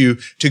issue,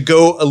 to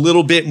go a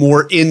little bit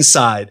more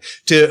inside,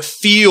 to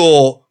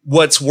feel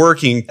what's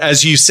working.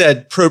 As you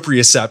said,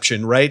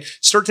 proprioception, right?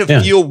 Start to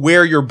feel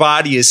where your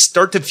body is,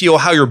 start to feel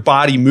how your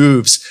body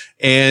moves,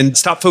 and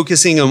stop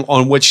focusing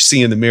on what you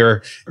see in the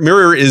mirror.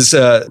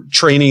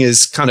 Training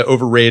is kind of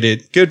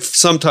overrated. Good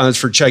sometimes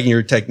for checking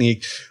your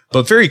technique,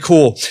 but very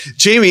cool.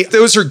 Jamie,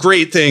 those are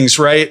great things,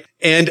 right?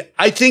 And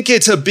I think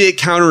it's a bit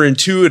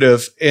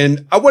counterintuitive.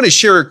 And I want to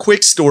share a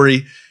quick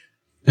story.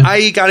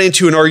 I got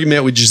into an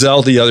argument with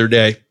Giselle the other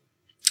day,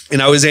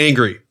 and I was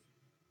angry.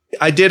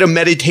 I did a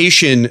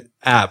meditation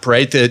app,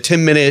 right? The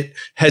 10-minute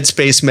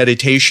headspace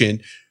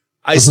meditation.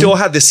 I still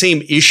had the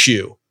same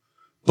issue,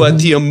 but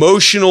the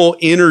emotional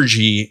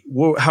energy,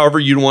 however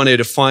you want to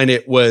define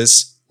it,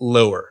 was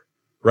lower,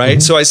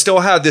 right? So I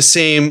still had the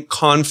same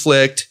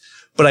conflict,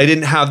 but I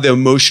didn't have the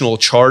emotional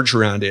charge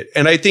around it.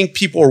 And I think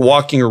people are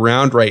walking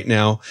around right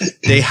now,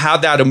 they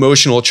have that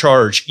emotional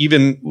charge,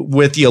 even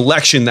with the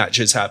election that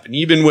just happened,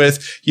 even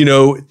with,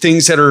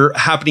 things that are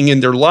happening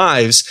in their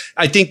lives.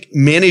 I think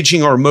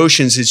managing our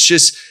emotions is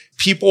just,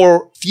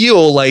 people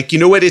feel like,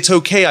 it's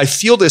okay. I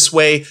feel this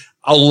way.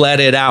 I'll let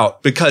it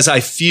out because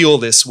I feel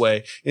this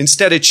way,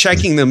 instead of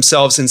checking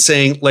themselves and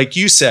saying, like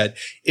you said,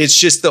 it's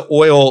just the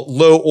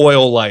low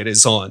oil light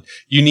is on.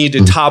 You need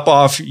to top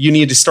off. You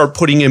need to start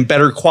putting in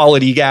better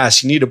quality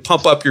gas. You need to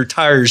pump up your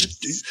tires,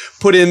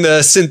 put in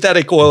the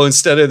synthetic oil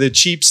instead of the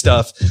cheap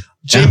stuff.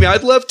 Jamie,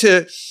 I'd love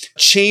to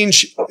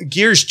change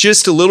gears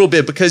just a little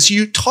bit, because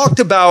you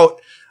talked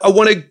about, I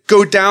want to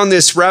go down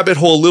this rabbit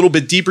hole a little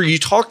bit deeper. You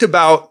talked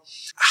about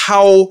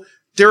how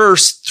there are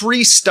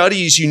 3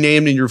 studies you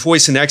named in your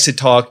voice and exit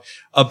talk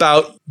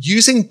about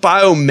using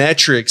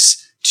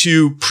biometrics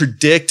to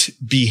predict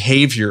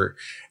behavior.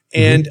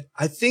 And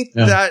I think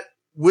that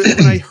when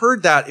I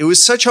heard that, it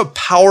was such a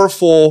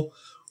powerful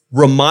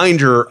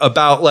reminder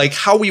about like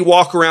how we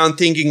walk around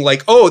thinking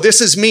like, oh,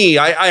 this is me.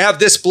 I have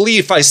this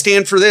belief. I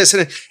stand for this.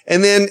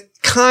 And then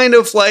kind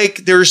of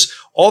like there's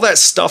all that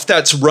stuff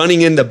that's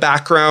running in the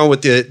background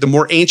with the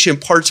more ancient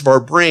parts of our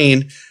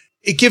brain.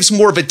 It gives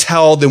more of a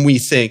tell than we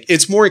think.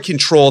 It's more in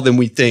control than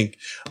we think.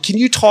 Can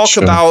you talk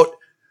about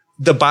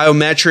the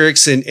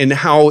biometrics and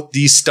how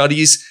these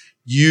studies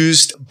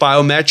used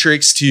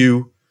biometrics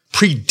to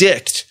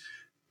predict?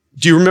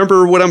 Do you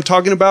remember what I'm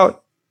talking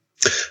about?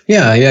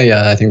 Yeah.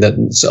 I think that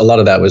a lot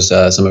of that was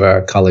some of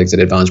our colleagues at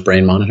Advanced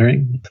Brain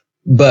Monitoring.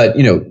 But,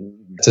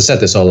 to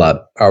set this all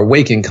up, our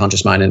waking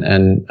conscious mind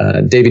and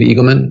David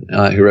Eagleman,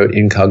 who wrote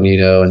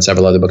Incognito and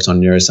several other books on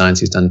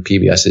neuroscience. He's done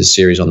PBS's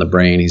series on the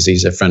brain.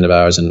 He's a friend of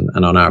ours and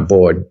on our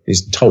board.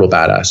 He's a total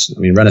badass. I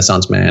mean,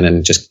 Renaissance man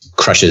and just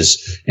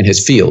crushes in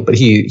his field. But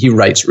he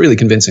writes really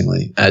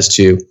convincingly as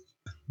to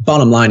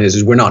bottom line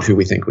is we're not who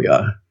we think we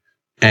are.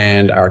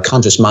 And our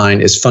conscious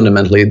mind is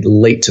fundamentally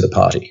late to the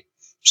party.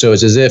 So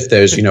it's as if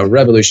there's,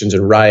 revolutions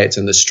and riots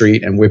in the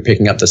street and we're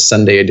picking up the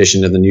Sunday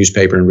edition of the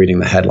newspaper and reading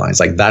the headlines.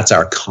 Like that's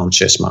our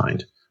conscious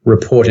mind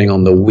reporting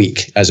on the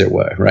week, as it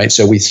were, right?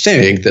 So we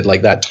think that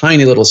like that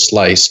tiny little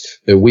slice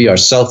that we are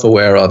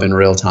self-aware of in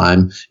real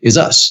time is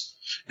us.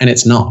 And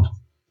it's not.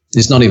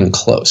 It's not even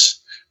close.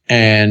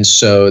 And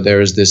so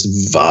there's this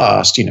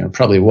vast,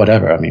 probably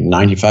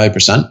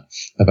 95%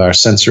 of our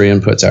sensory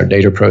inputs, our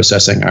data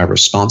processing, our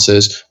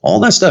responses,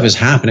 all that stuff is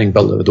happening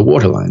below the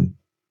waterline.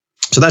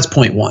 So that's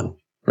point one.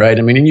 Right.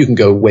 I mean, and you can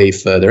go way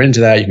further into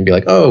that. You can be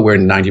like, oh, we're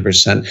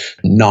 90%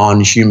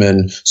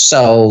 non-human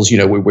cells.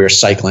 We're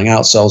cycling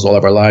out cells all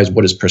of our lives.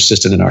 What is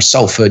persistent in our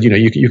selfhood?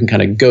 You can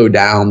kind of go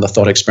down the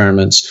thought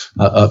experiments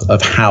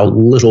of how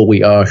little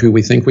we are who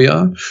we think we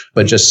are.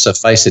 But just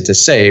suffice it to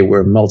say,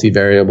 we're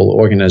multivariable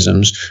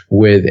organisms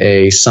with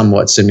a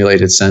somewhat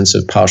simulated sense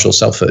of partial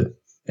selfhood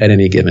at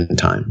any given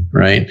time.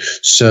 Right.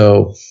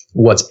 So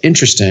what's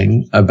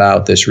interesting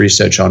about this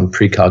research on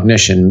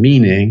precognition,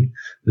 meaning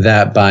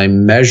that by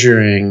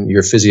measuring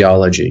your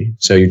physiology,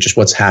 so you're just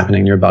what's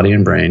happening in your body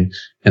and brain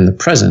in the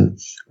present,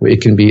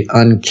 it can be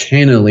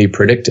uncannily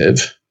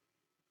predictive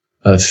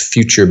of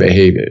future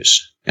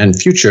behaviors and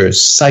future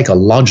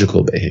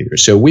psychological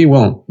behaviors. So we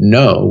won't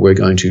know we're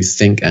going to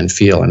think and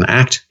feel and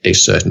act a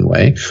certain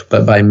way,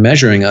 but by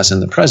measuring us in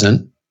the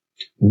present,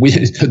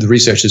 the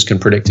researchers can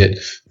predict it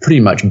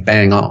pretty much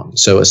bang on.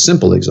 So a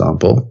simple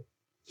example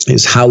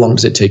is how long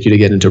does it take you to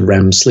get into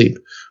REM sleep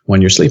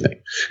when you're sleeping?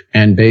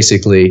 And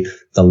basically,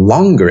 the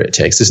longer it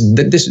takes, this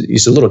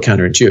is a little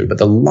counterintuitive, but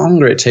the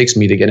longer it takes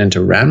me to get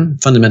into REM,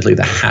 fundamentally,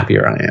 the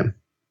happier I am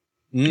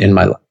in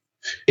my life.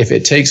 If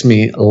it takes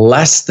me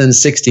less than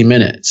 60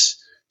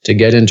 minutes to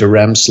get into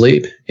REM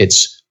sleep,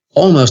 it's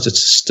almost a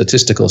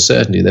statistical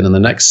certainty that in the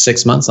next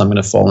 6 months, I'm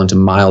going to fall into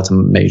mild to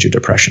major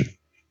depression.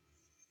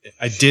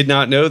 I did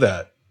not know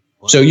that.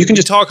 So you can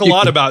just talk a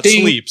lot about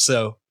sleep.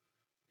 So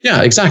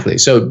yeah, exactly.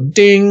 So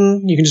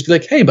ding, you can just be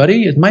like, hey,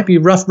 buddy, it might be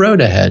a rough road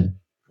ahead.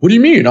 What do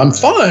you mean? I'm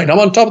fine. I'm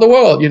on top of the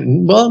world.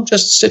 Well,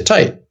 just sit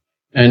tight.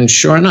 And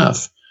sure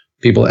enough,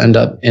 people end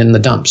up in the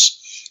dumps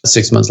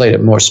 6 months later.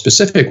 More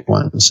specific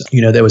ones.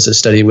 There was a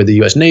study with the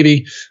U.S.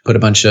 Navy, put a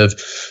bunch of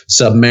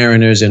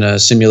submariners in a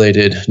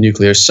simulated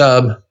nuclear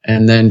sub,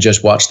 and then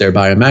just watched their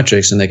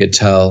biometrics, and they could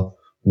tell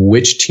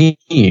which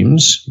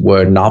teams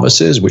were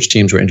novices, which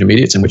teams were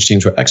intermediates, and which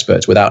teams were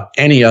experts without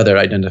any other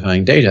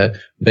identifying data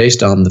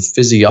based on the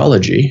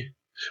physiology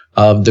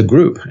of the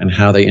group and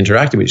how they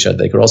interacted with each other.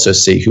 They could also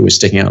see who was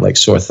sticking out like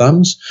sore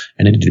thumbs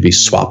and needed to be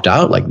swapped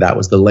out, like that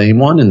was the lame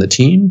one in the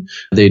team.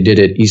 They did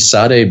it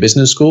ESADE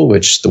Business School,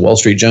 which the Wall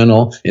Street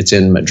Journal, it's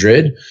in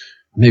Madrid,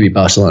 maybe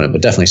Barcelona,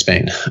 but definitely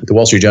Spain. The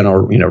Wall Street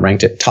Journal,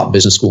 ranked it top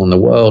business school in the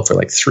world for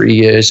like 3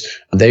 years.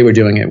 They were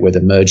doing it with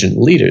emergent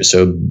leaders,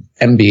 so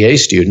MBA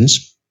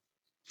students.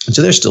 And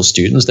so they're still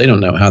students. They don't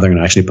know how they're going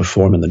to actually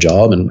perform in the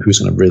job and who's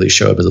going to really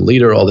show up as a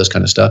leader, all this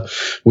kind of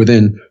stuff.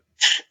 Within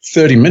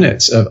 30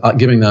 minutes of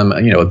giving them,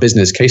 a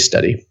business case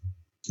study,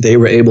 they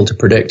were able to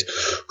predict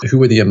who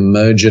were the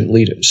emergent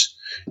leaders.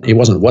 It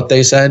wasn't what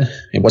they said.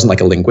 It wasn't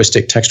like a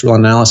linguistic textual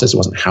analysis. It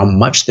wasn't how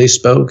much they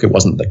spoke. It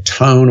wasn't the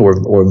tone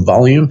or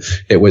volume.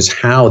 It was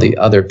how the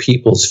other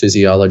people's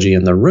physiology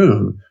in the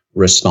room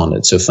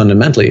responded. So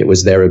fundamentally, it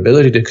was their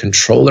ability to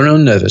control their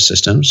own nervous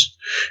systems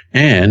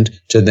and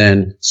to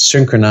then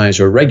synchronize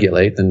or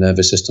regulate the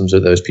nervous systems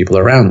of those people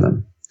around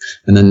them.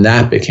 And then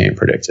that became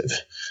predictive.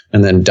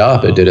 And then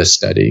DARPA did a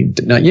study.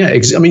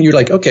 You're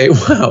like, okay,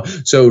 wow.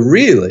 So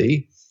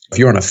really, if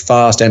you're on a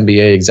fast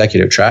MBA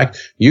executive track,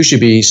 you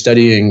should be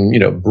studying,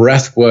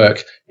 breath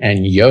work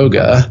and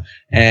yoga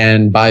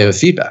and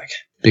biofeedback.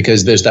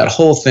 Because there's that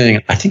whole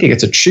thing. I think it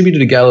gets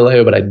attributed to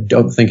Galileo, but I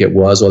don't think it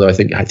was. Although I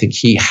think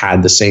he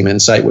had the same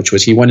insight, which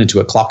was he went into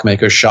a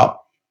clockmaker's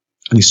shop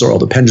and he saw all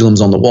the pendulums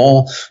on the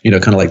wall, kind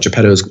of like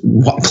Geppetto's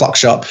clock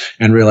shop,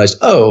 and realized,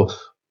 oh,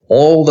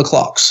 all the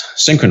clocks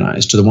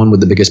synchronized to the one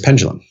with the biggest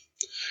pendulum.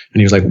 And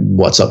he was like,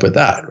 what's up with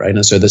that, right?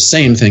 And so the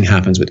same thing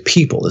happens with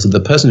people. Is the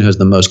person who has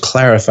the most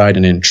clarified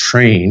and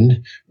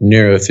entrained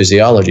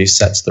neurophysiology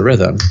sets the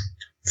rhythm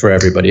for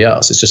everybody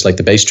else. It's just like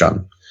the bass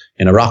drum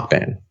in a rock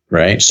band,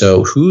 right?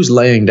 So who's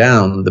laying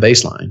down the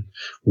bass line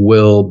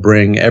will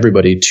bring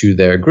everybody to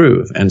their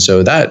groove. And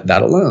so that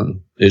alone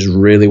is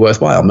really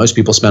worthwhile. Most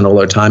people spend all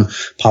their time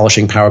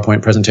polishing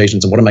PowerPoint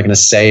presentations and what am I going to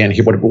say and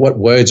what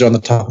words are on the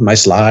top of my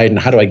slide and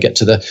how do I get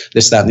to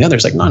this, that, and the other.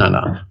 It's like,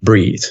 no.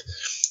 Breathe,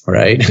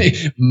 right?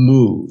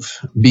 Move.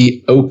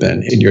 Be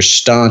open in your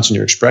stance and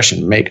your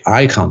expression. Make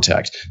eye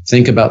contact.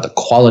 Think about the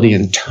quality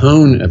and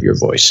tone of your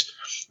voice.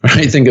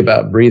 Right? Think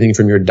about breathing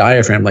from your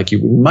diaphragm like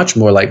much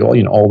more like,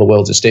 all the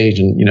world's a stage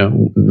and,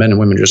 men and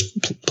women are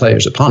just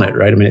players upon it,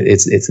 right? I mean,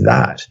 it's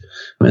that.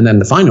 And then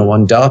the final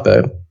one,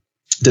 DARPA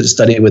did a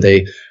study with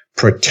a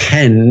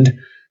pretend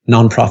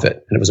nonprofit.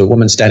 And it was a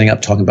woman standing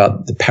up talking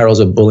about the perils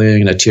of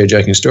bullying and a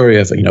tear-jerking story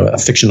of, a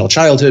fictional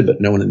childhood,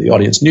 but no one in the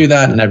audience knew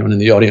that. And everyone in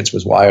the audience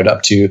was wired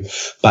up to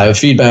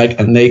biofeedback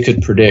and they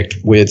could predict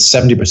with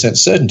 70%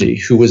 certainty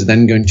who was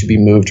then going to be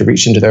moved to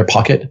reach into their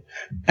pocket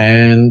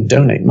and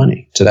donate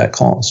money to that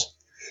cause.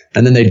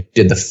 And then they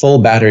did the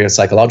full battery of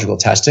psychological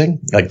testing,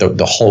 like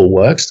the whole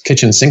works,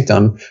 kitchen sink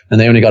them,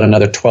 and they only got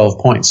another 12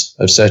 points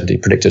of certainty,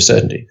 predictive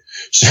certainty.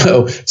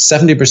 So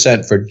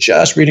 70% for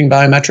just reading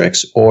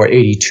biometrics or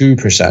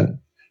 82%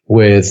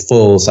 with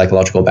full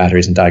psychological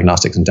batteries and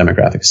diagnostics and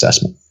demographic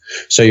assessment.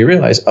 So you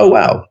realize, oh,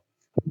 wow,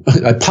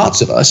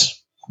 parts of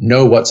us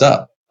know what's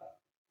up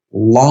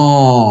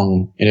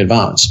long in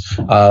advance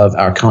of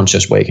our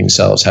conscious waking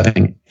selves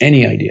having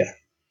any idea.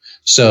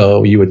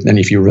 So you would then,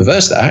 if you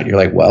reverse that, you're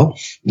like, well,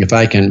 if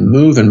I can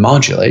move and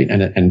modulate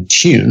and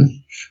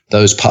tune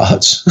those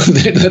parts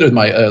that are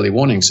my early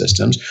warning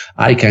systems,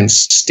 I can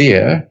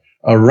steer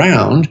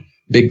around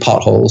big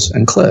potholes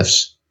and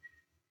cliffs.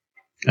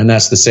 And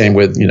that's the same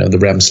with, the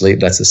REM sleep.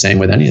 That's the same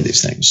with any of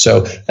these things.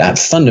 So that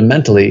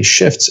fundamentally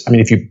shifts. I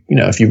mean, if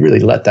you really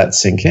let that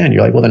sink in,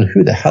 you're like, well, then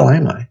who the hell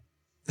am I?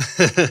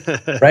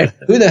 Right?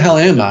 Who the hell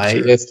am I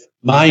if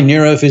my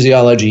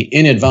neurophysiology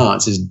in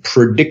advance is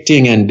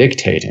predicting and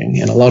dictating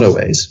in a lot of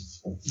ways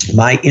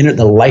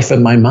the life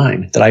of my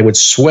mind that I would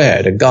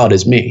swear to God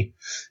is me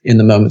in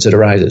the moments it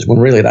arises, when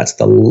really that's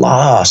the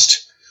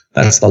last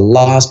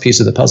piece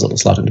of the puzzle to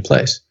slot into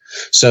place.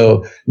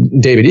 So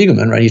David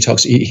Eagleman, right?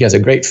 He has a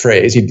great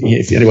phrase.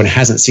 If anyone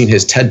hasn't seen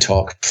his TED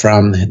talk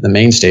from the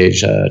main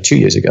stage 2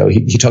 years ago,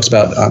 he talks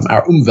about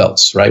our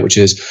Umwelts, right? Which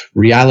is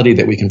reality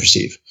that we can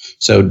perceive.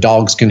 So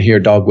dogs can hear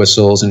dog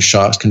whistles and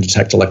sharks can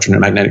detect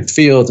electromagnetic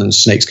fields and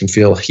snakes can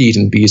feel heat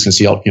and bees can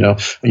see,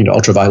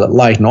 ultraviolet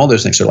light and all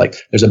those things. So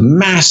there's a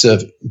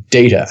massive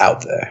data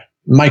out there.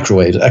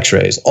 Microwaves,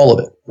 x-rays, all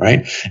of it,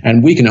 right?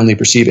 And we can only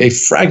perceive a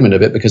fragment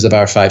of it because of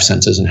our five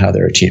senses and how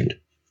they're attuned.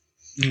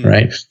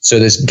 Right. So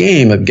this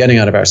game of getting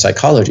out of our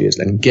psychology is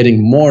then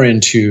getting more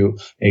into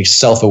a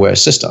self-aware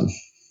system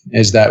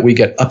is that we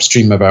get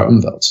upstream of our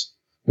Umwelts.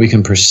 We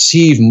can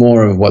perceive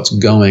more of what's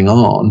going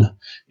on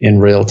in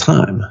real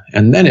time.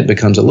 And then it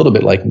becomes a little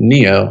bit like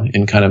Neo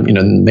in kind of,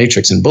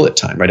 Matrix and bullet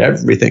time, right?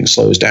 Everything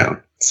slows down.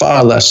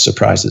 Far less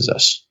surprises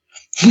us.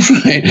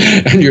 Right?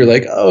 And you're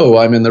like, oh,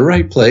 I'm in the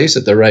right place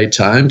at the right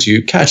time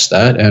to catch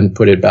that and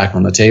put it back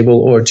on the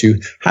table, or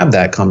to have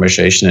that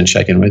conversation and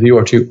check in with you,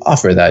 or to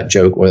offer that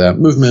joke or that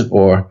movement,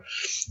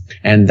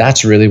 and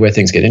that's really where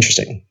things get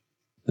interesting.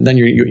 And then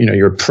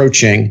you're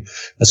approaching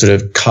a sort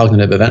of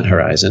cognitive event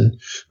horizon,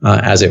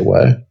 as it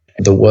were.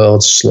 The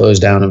world slows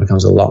down and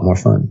becomes a lot more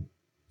fun.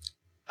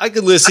 I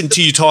could listen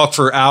to you talk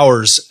for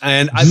hours,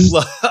 and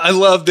I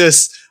love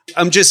this.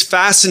 I'm just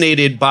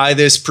fascinated by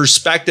this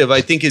perspective.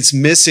 I think it's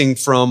missing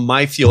from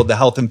my field, the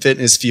health and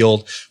fitness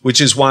field, which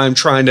is why I'm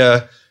trying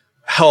to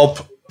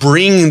help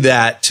bring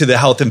that to the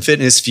health and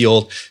fitness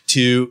field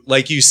to,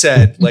 like you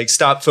said,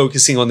 stop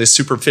focusing on this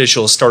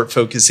superficial, start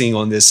focusing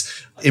on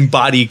this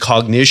embodied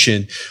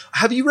cognition.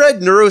 Have you read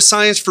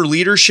Neuroscience for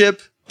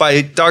Leadership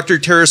by Dr.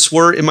 Tara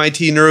Swart,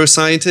 MIT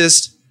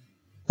neuroscientist?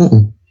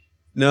 Mm-mm.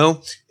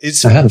 No,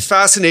 it's a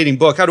fascinating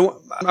book.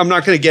 I'm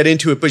not going to get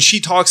into it, but she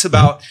talks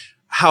about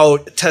how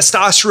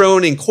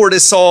testosterone and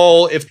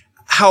cortisol,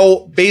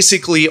 how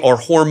basically our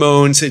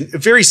hormones, and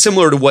very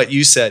similar to what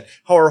you said,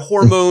 how our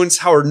hormones,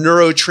 how our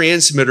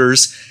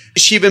neurotransmitters.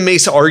 She even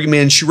makes the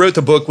argument, she wrote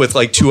the book with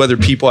two other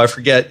people. I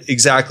forget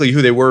exactly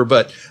who they were,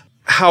 but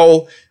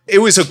how it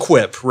was a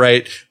quip,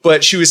 right?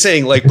 But she was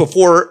saying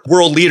before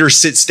world leader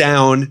sits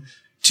down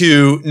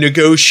to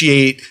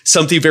negotiate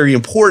something very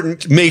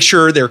important, make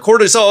sure their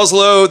cortisol is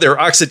low, their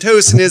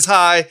oxytocin is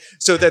high,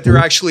 so that they're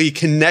actually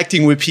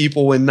connecting with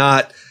people and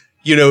not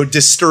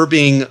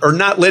disturbing or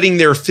not letting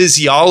their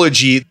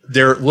physiology,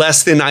 their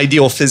less than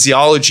ideal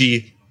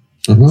physiology,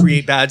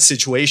 create bad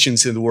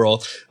situations in the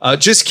world.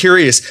 Just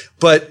curious.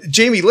 But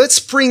Jamie, let's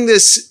bring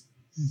this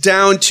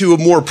down to a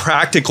more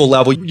practical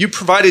level. You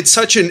provided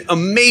such an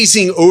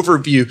amazing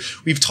overview.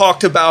 We've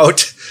talked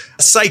about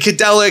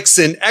psychedelics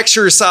and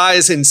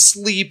exercise and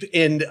sleep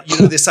and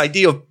this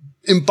idea of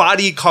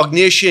embodied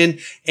cognition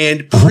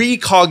and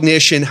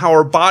precognition, how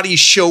our bodies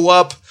show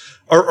up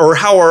or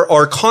how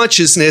our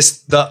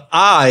consciousness, the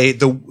I,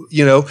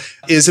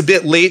 is a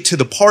bit late to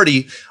the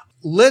party.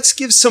 Let's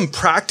give some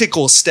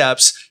practical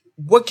steps.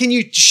 What can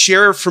you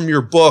share from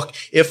your book?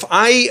 If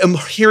I am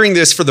hearing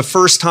this for the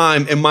first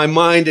time and my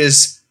mind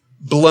is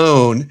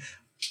blown,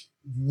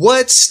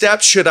 what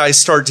steps should I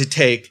start to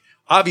take?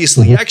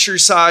 Obviously,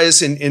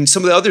 exercise and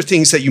some of the other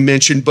things that you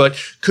mentioned, but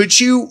could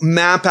you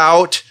map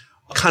out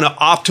kind of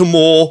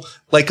optimal,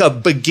 like a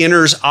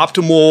beginner's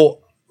optimal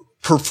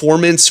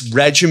performance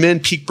regimen,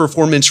 peak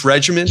performance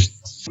regimen?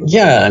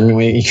 Yeah, I mean,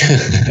 we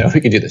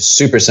could do this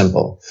super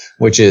simple,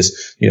 which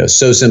is,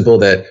 so simple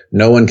that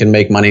no one can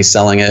make money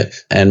selling it,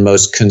 and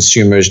most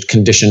consumers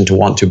conditioned to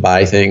want to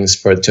buy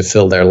things to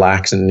fill their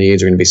lacks and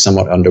needs are going to be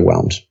somewhat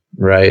underwhelmed,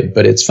 right?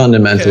 But it's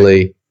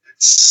fundamentally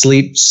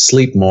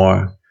sleep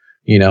more,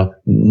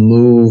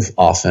 move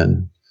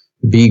often,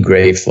 be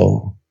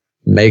grateful,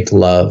 make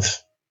love,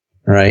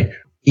 right?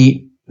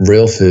 Eat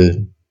real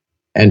food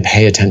and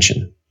pay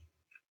attention.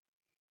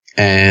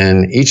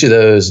 And each of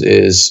those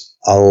is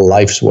a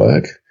life's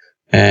work,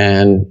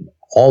 and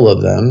all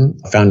of them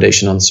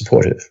foundational and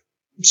supportive.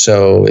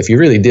 So if you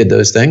really did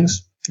those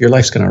things, your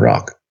life's going to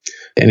rock.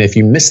 And if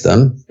you miss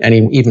them,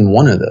 even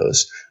one of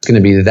those, it's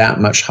going to be that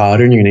much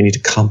harder, and you're going to need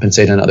to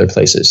compensate in other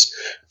places.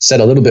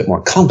 Said a little bit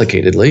more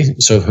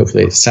complicatedly, so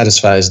hopefully it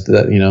satisfies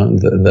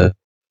the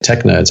tech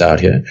nerds out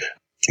here.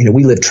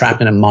 We live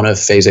trapped in a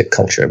monophasic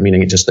culture,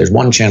 meaning there's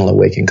one channel of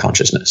waking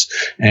consciousness,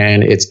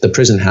 and it's the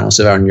prison house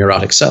of our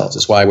neurotic selves.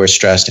 It's why we're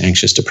stressed,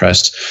 anxious,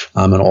 depressed,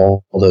 and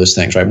all those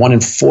things, right? 1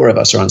 in 4 of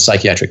us are on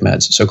psychiatric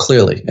meds. So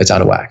clearly it's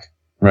out of whack,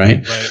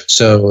 right?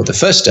 So the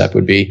first step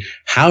would be,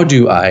 how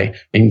do I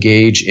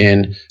engage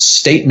in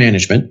state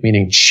management,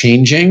 meaning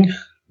changing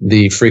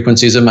the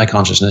frequencies of my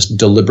consciousness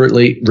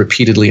deliberately,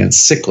 repeatedly, and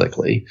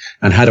cyclically?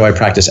 And how do I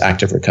practice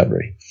active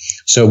recovery?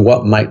 So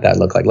what might that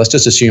look like? Let's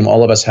just assume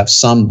all of us have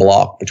some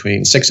block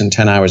between 6 and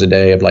 10 hours a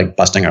day of like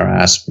busting our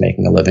ass,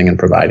 making a living and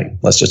providing.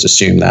 Let's just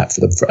assume that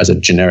as a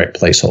generic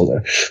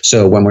placeholder.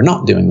 So when we're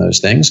not doing those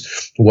things,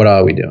 what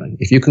are we doing?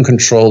 If you can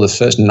control the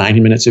first 90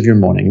 minutes of your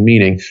morning,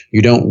 meaning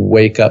you don't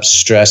wake up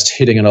stressed,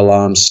 hitting an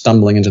alarm,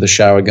 stumbling into the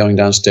shower, going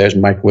downstairs,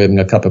 microwaving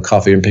a cup of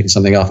coffee and picking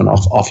something off, and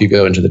off you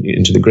go into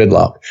the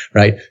gridlock,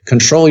 right?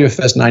 Control your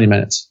first 90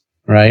 minutes.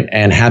 Right?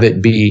 And have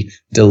it be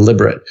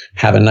deliberate.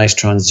 Have a nice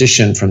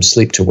transition from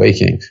sleep to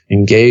waking.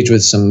 Engage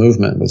with some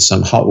movement, with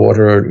some hot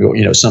water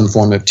or, some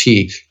form of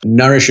tea.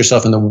 Nourish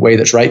yourself in the way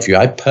that's right for you.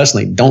 I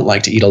personally don't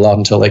like to eat a lot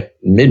until like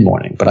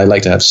mid-morning, but I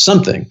like to have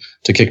something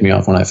to kick me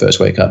off when I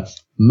first wake up.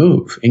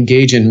 Move.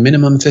 Engage in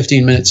minimum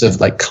 15 minutes of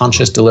like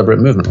conscious, deliberate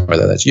movement,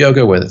 whether that's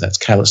yoga, whether that's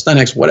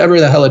calisthenics, whatever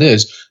the hell it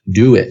is,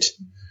 do it.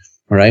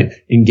 All right?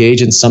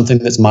 Engage in something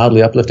that's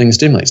mildly uplifting and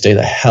stimulating. Stay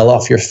the hell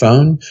off your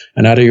phone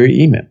and out of your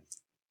email.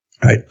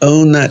 Right.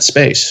 Own that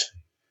space.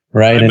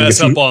 Right. I mess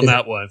up on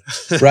that one.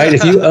 Right.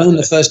 If you own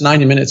the first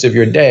 90 minutes of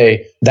your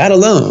day, that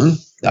alone,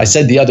 I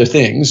said the other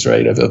things,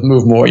 right, of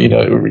move more,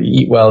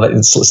 eat well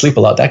and sleep a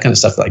lot, that kind of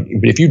stuff. Like,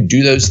 if you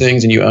do those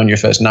things and you own your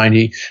first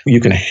 90, you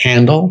can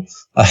handle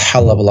a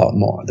hell of a lot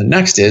more. The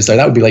next is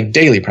that would be like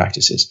daily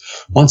practices.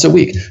 Once a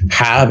week,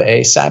 have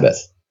a Sabbath,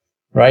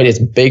 right? It's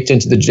baked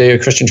into the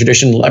Judeo-Christian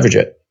tradition. Leverage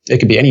it. It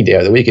could be any day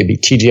of the week. It could be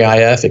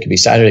TGIF. It could be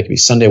Saturday. It could be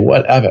Sunday,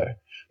 whatever.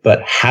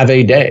 But have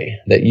a day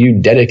that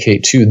you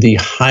dedicate to the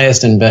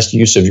highest and best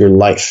use of your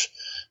life.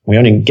 We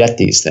only get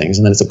these things,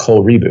 and then it's a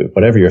cold reboot,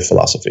 whatever your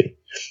philosophy,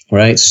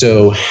 right?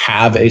 So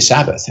have a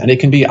Sabbath. And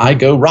it can be, I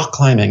go rock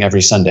climbing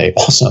every Sunday.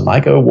 Awesome. I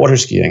go water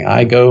skiing.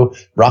 I go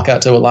rock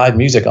out to a live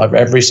music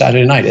every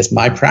Saturday night. It's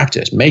my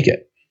practice. Make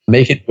it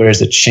where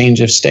it's a change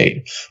of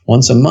state.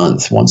 Once a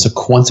month, once a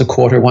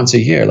quarter, once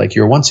a year. Like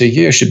your once a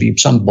year should be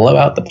some blow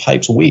out the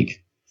pipes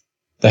week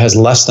that has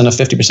less than a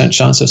 50%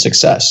 chance of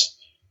success.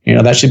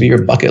 That should be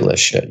your bucket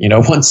list shit.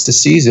 Once the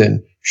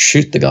season,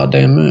 shoot the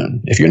goddamn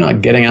moon. If you're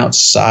not getting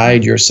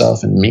outside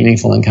yourself in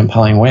meaningful and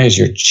compelling ways,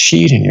 you're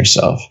cheating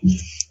yourself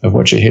of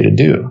what you're here to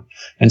do.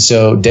 And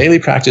so daily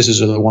practices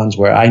are the ones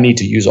where I need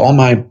to use all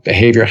my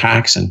behavior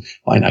hacks and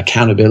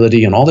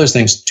accountability and all those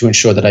things to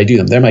ensure that I do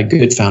them. They're my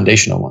good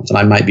foundational ones, and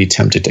I might be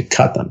tempted to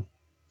cut them.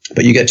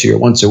 But you get to your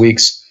once a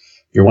weeks,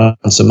 your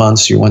once a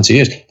months, your once a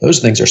years. Those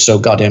things are so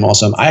goddamn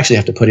awesome. I actually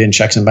have to put in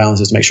checks and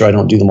balances to make sure I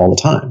don't do them all the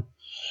time.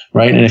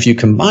 Right. And if you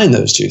combine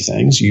those two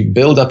things, you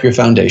build up your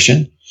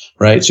foundation,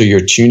 right? So you're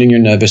tuning your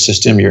nervous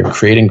system, you're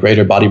creating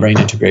greater body-brain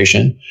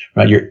integration,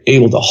 right? You're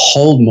able to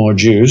hold more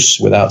juice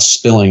without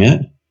spilling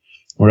it,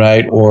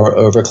 right? Or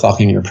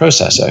overclocking your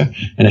processor.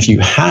 And if you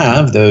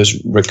have those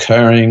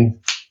recurring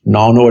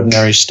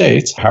non-ordinary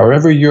states,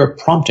 however you're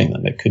prompting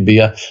them, it could be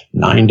a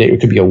 9-day, it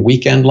could be a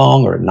weekend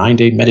long or a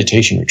 9-day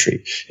meditation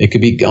retreat. It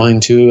could be going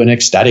to an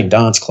ecstatic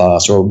dance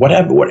class or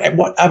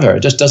whatever.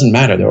 It just doesn't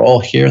matter. They're all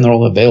here and they're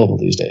all available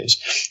these days.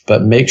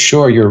 But make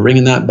sure you're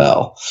ringing that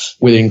bell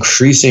with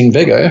increasing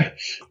vigor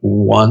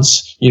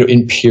once,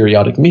 in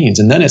periodic means.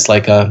 And then it's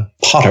like a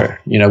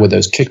potter, with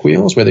those kick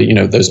wheels, where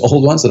those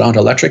old ones that aren't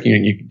electric,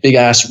 you big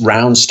ass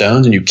round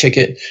stones and you kick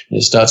it and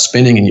it starts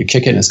spinning and you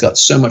kick it and it's got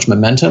so much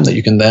momentum that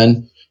you can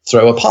then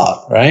throw a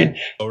pot, right?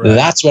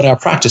 That's what our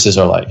practices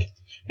are like.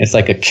 It's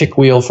like a kick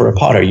wheel for a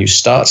potter. You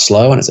start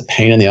slow and it's a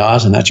pain in the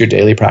ass, and that's your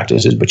daily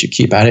practices, but you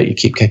keep at it, you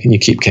keep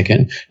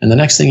kicking. And the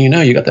next thing you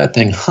know, you got that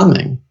thing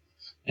humming.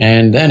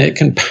 And then it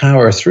can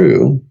power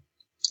through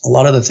a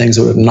lot of the things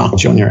that would have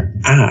knocked you on your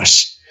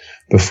ass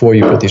before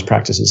you put these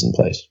practices in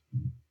place.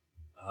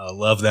 I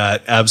love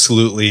that.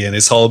 Absolutely. And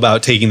it's all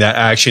about taking that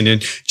action.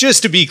 And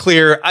just to be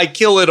clear, I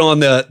kill it on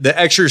the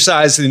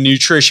exercise and the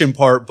nutrition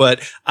part, but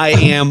I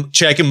am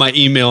checking my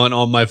email and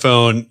on my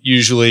phone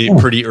usually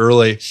pretty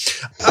early.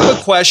 I have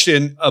a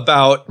question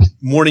about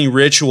morning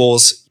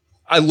rituals.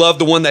 I love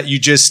the one that you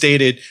just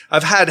stated.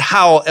 I've had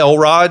Hal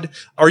Elrod.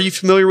 Are you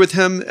familiar with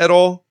him at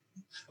all?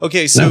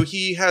 Okay. So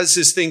he has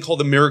this thing called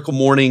the Miracle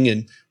Morning,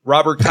 and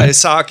Robert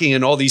Kiyosaki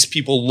and all these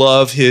people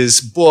love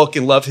his book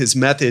and love his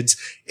methods.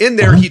 In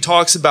there, he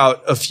talks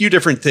about a few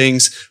different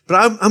things,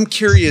 but I'm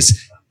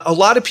curious. A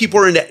lot of people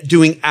are into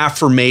doing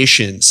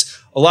affirmations.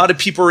 A lot of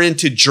people are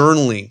into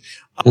journaling.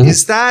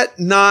 Is that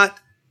not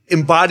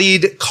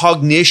embodied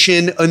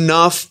cognition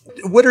enough?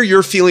 What are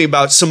your feeling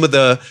about some of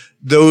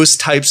those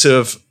types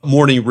of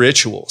morning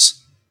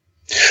rituals?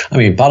 I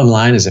mean, bottom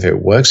line is if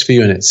it works for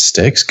you and it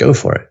sticks, go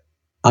for it.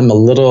 I'm a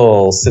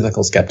little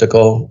cynical,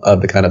 skeptical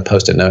of the kind of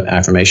post-it note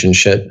affirmation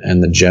shit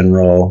and the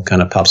general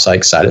kind of pop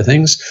psych side of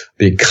things,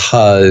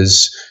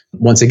 because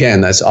once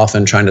again, that's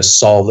often trying to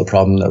solve the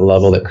problem at the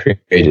level that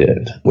created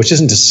it, which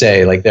isn't to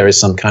say like there is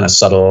some kind of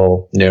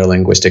subtle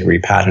neurolinguistic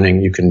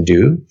repatterning you can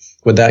do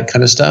with that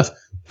kind of stuff.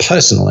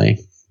 Personally,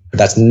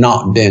 that's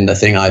not been the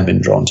thing I've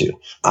been drawn to.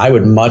 I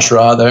would much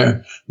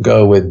rather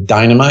go with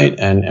dynamite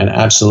and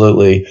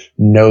absolutely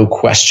no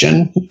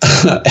question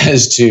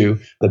as to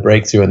the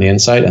breakthrough and the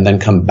insight, and then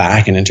come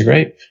back and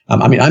integrate.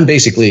 I mean, I'm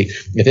basically,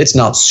 if it's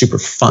not super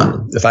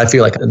fun, if I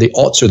feel like the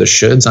oughts or the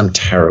shoulds, I'm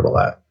terrible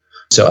at.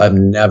 So I've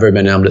never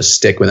been able to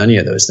stick with any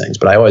of those things.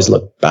 But I always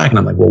look back and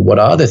I'm like, well, what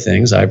are the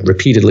things I've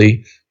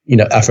repeatedly,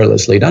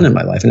 effortlessly done in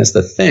my life? And it's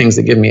the things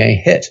that give me a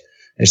hit.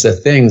 It's the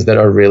things that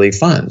are really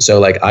fun. So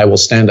like I will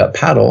stand up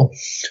paddle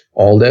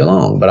all day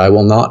long, but I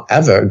will not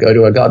ever go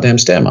to a goddamn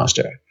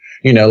Stairmaster.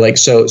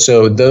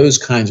 So those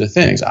kinds of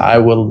things. I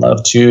would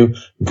love to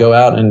go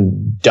out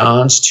and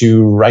dance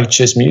to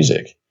righteous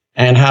music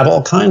and have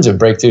all kinds of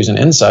breakthroughs and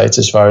insights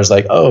as far as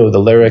like, the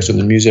lyrics or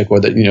the music or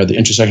the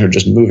intersection of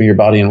just moving your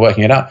body and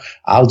working it out.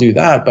 I'll do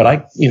that.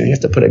 But you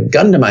have to put a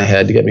gun to my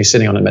head to get me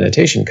sitting on a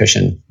meditation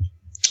cushion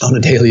on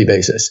a daily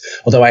basis.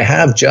 Although I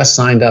have just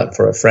signed up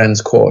for a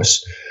friend's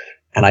course,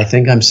 and I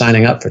think I'm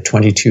signing up for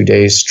 22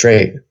 days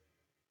straight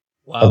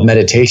of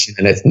meditation.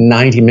 And it's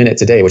 90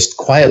 minutes a day, which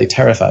quietly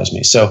terrifies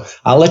me. So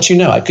I'll let you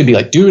know. I could be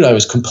like, dude, I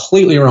was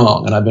completely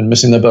wrong and I've been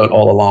missing the boat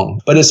all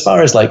along. But as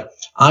far as like,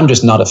 I'm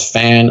just not a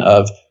fan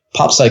of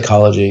pop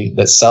psychology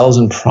that sells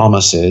and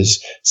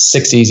promises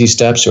 6 easy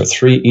steps or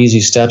 3 easy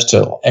steps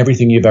to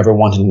everything you've ever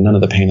wanted and none of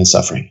the pain and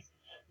suffering.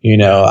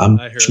 I'm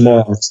much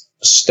more on the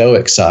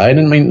stoic side.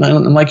 And I mean,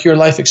 like your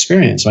life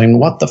experience. I mean,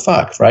 what the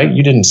fuck, right?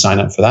 You didn't sign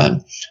up for that.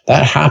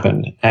 That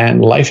happened,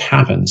 and life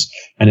happens,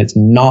 and it's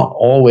not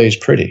always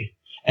pretty.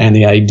 And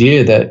the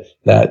idea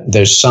that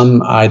there's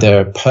some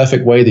either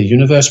perfect way the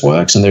universe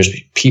works, and there's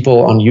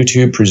people on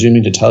YouTube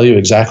presuming to tell you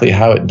exactly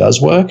how it does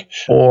work,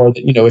 or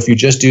if you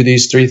just do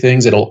these 3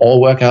 things, it'll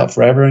all work out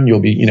forever, and you'll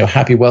be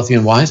happy, wealthy,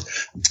 and wise.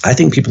 I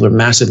think people are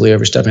massively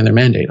overstepping their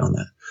mandate on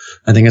that.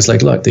 I think it's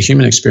like, look, the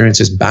human experience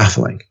is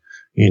baffling.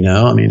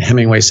 I mean,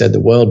 Hemingway said the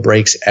world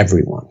breaks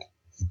everyone,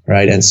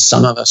 right? And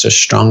some of us are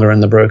stronger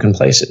in the broken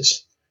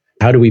places.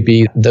 How do we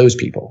be those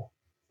people,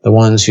 the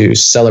ones who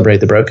celebrate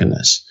the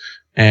brokenness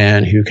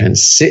and who can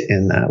sit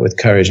in that with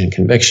courage and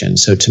conviction?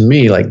 So to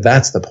me, like,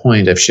 that's the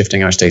point of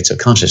shifting our states of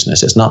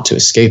consciousness. It's not to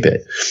escape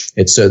it.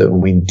 It's so that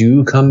when we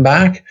do come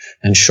back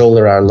and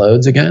shoulder our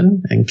loads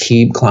again and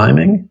keep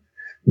climbing,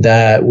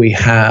 that we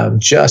have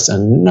just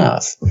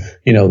enough,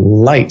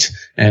 light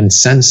and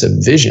sense of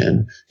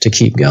vision to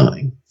keep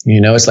going.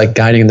 It's like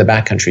guiding in the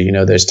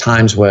backcountry. There's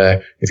times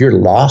where if you're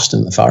lost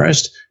in the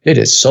forest, it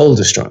is soul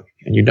destroying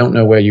and you don't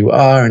know where you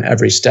are, and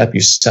every step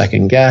you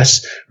second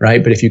guess,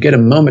 right? But if you get a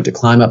moment to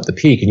climb up the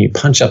peak and you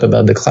punch up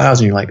above the clouds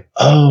and you're like,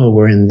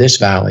 we're in this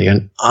valley,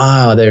 and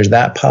there's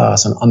that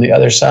pass, and on the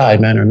other side,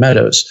 man, are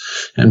meadows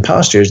and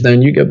pastures,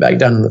 then you go back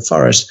down in the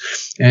forest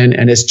and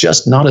it's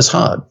just not as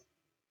hard.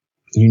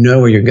 You know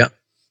where you're going.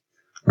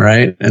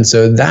 Right. And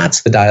so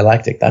that's the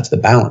dialectic. That's the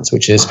balance,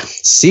 which is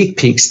seek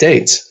peak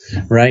states,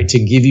 right? To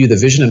give you the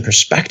vision and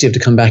perspective to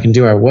come back and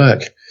do our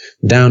work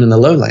down in the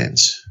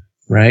lowlands,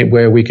 right?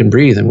 Where we can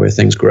breathe and where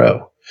things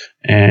grow.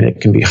 And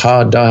it can be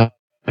hard, dark,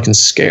 and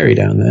scary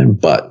down there.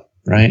 But,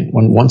 right,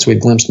 once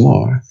we've glimpsed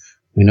more,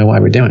 we know why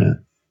we're doing it.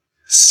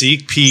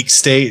 Seek peak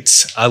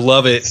states. I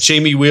love it.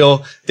 Jamie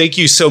Wheal, thank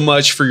you so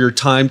much for your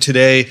time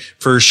today,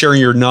 for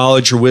sharing your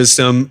knowledge, your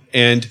wisdom.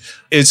 And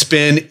it's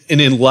been an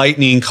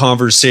enlightening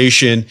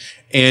conversation.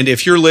 And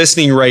if you're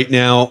listening right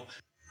now,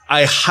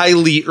 I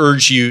highly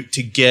urge you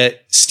to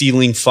get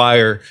Stealing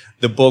Fire,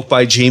 the book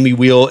by Jamie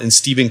Wheal and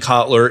Stephen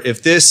Kotler.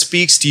 If this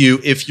speaks to you,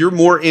 if you're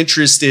more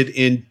interested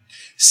in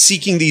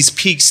seeking these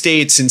peak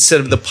states instead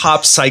of the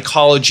pop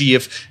psychology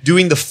of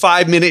doing the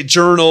 5-minute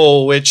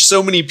journal, which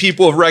so many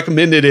people have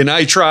recommended. And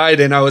I tried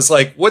and I was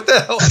like, what the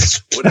hell?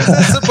 What is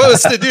this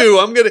supposed to do?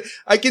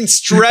 I can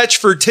stretch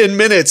for 10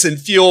 minutes and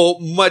feel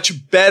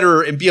much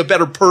better and be a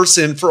better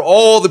person for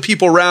all the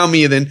people around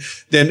me. Then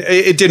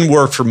it didn't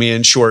work for me,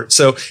 in short.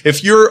 So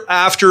if you're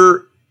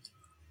after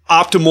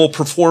optimal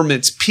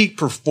performance, peak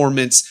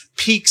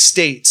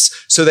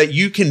states, so that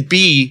you can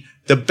be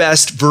the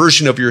best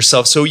version of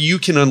yourself, so you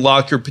can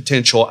unlock your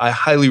potential, I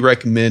highly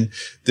recommend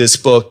this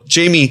book.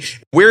 Jamie,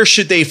 where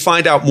should they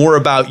find out more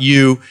about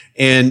you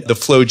and the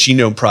Flow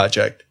Genome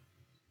Project?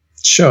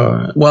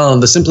 Sure. Well,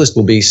 the simplest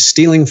will be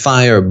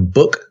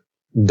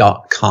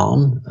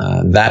stealingfirebook.com.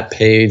 That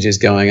page is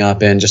going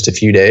up in just a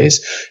few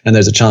days, and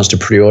there's a chance to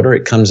pre-order.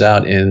 It comes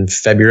out in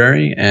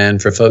February, and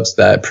for folks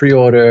that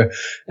pre-order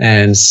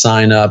and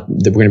sign up,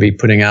 that we're going to be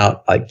putting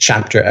out like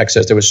chapter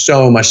excerpts. There was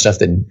so much stuff,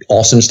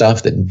 awesome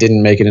stuff that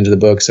didn't make it into the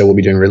book, so we'll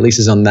be doing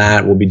releases on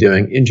that. We'll be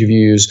doing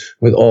interviews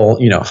with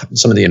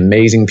some of the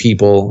amazing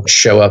people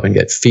show up and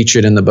get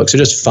featured in the book. So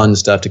just fun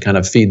stuff to kind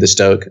of feed the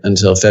stoke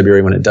until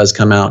February when it does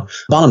come out.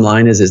 Bottom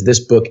line is this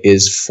book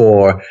is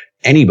for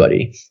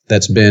anybody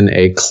that's been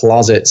a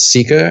closet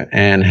seeker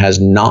and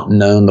has not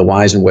known the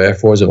whys and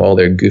wherefores of all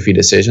their goofy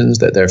decisions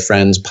that their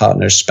friends,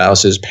 partners,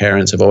 spouses,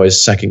 parents have always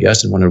second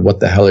guessed and wondered, what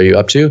the hell are you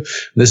up to?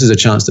 This is a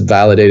chance to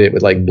validate it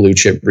with like blue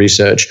chip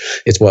research.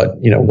 It's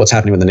what's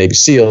happening with the Navy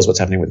SEALs, what's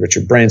happening with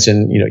Richard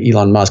Branson,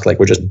 Elon Musk. Like,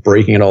 we're just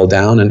breaking it all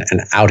down and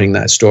outing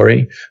that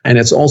story. And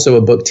it's also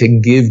a book to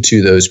give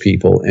to those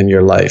people in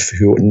your life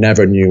who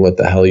never knew what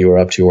the hell you were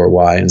up to or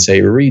why, and say,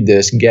 read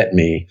this, get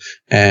me,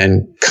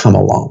 and come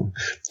along.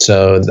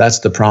 So that's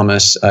the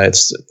promise.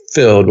 It's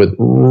filled with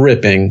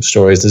ripping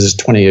stories. This is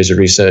 20 years of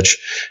research.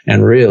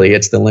 And really,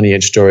 it's the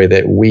lineage story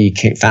that we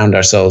found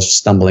ourselves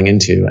stumbling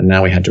into. And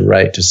now we had to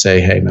write to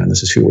say, hey, man,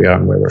 this is who we are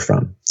and where we're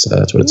from. So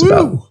that's what it's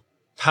about.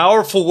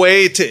 Powerful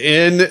way to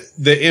end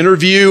the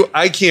interview.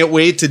 I can't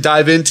wait to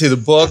dive into the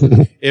book.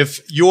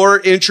 If you're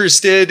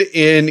interested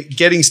in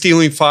getting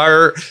Stealing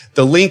Fire,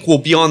 the link will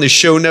be on the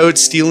show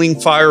notes,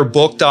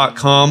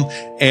 stealingfirebook.com.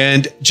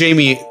 And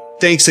Jamie,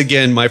 thanks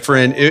again, my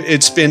friend.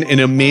 It's been an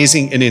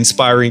amazing and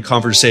inspiring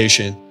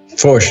conversation.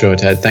 For sure,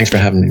 Ted. Thanks for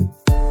having me.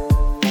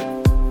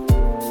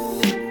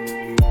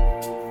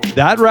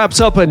 That wraps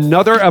up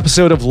another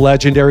episode of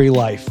Legendary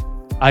Life.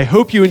 I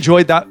hope you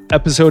enjoyed that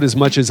episode as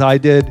much as I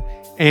did.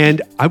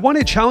 And I want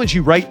to challenge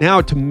you right now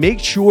to make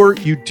sure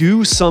you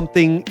do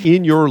something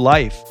in your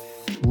life.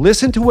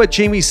 Listen to what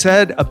Jamie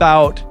said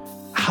about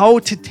how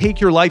to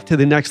take your life to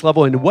the next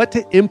level and what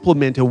to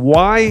implement and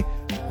why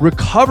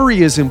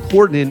recovery is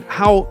important and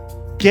how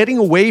getting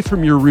away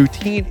from your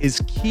routine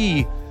is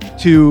key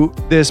to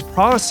this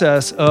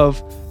process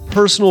of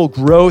personal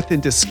growth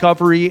and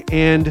discovery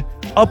and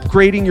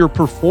upgrading your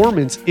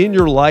performance in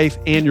your life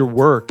and your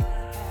work.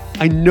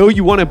 I know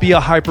you want to be a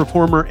high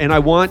performer, and I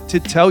want to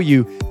tell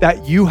you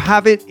that you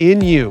have it in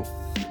you,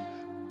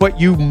 but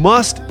you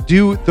must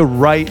do the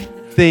right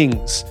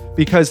things,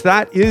 because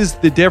that is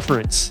the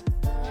difference.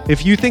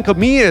 If you think of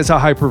me as a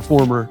high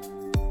performer,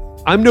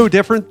 I'm no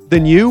different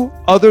than you,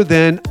 other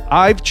than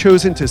I've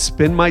chosen to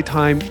spend my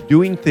time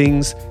doing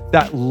things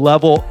that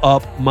level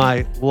up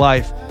my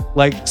life,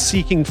 like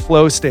seeking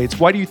flow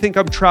states. Why do you think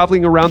I'm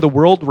traveling around the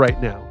world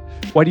right now?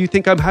 Why do you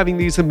think I'm having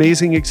these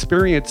amazing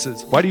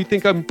experiences? Why do you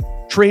think I'm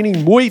training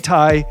Muay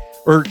Thai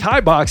or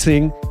Thai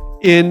boxing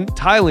in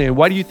Thailand?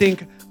 Why do you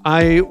think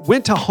I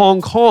went to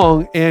Hong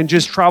Kong and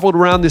just traveled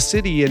around the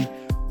city? And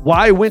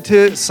why I went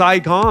to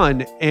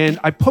Saigon? And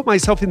I put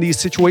myself in these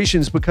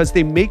situations because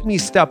they make me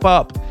step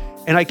up.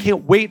 And I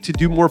can't wait to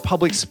do more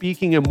public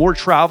speaking and more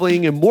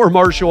traveling and more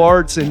martial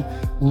arts and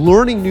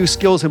learning new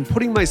skills and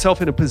putting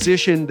myself in a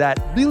position that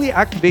really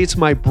activates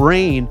my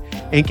brain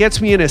and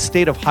gets me in a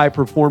state of high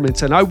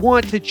performance. And I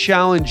want to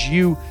challenge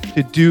you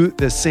to do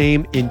the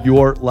same in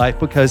your life,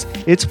 because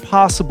it's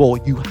possible.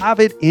 You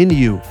have it in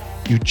you.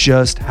 You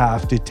just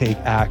have to take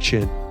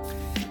action.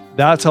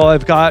 That's all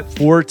I've got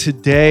for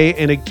today.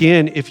 And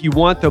again, if you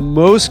want the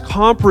most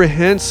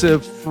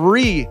comprehensive,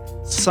 free,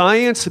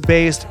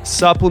 science-based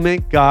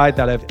supplement guide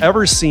that I've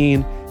ever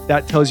seen,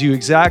 that tells you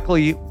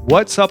exactly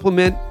what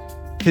supplement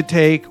to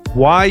take,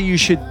 why you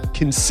should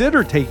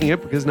consider taking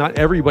it, because not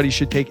everybody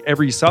should take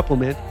every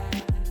supplement,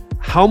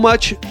 how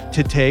much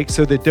to take,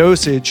 so the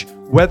dosage,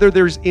 whether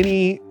there's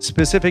any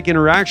specific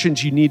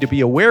interactions you need to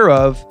be aware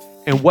of,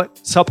 and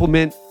what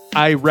supplement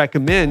I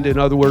recommend, in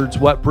other words,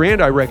 what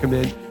brand I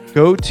recommend,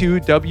 go to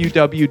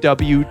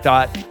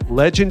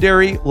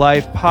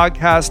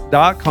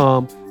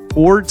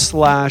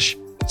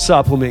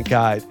www.legendarylifepodcast.com/supplement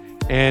guide.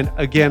 And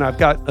again, I've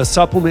got a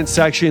supplement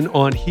section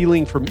on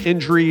healing from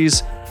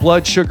injuries,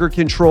 blood sugar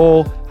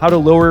control, how to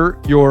lower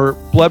your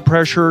blood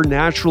pressure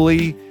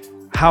naturally,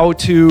 how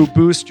to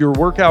boost your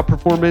workout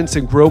performance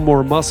and grow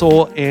more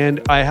muscle.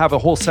 And I have a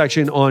whole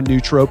section on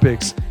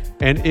nootropics.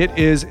 And it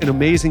is an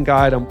amazing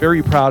guide. I'm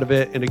very proud of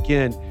it. And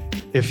again,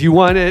 if you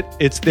want it,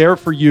 it's there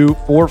for you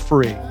for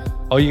free.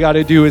 All you got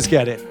to do is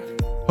get it.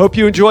 Hope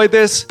you enjoyed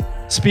this.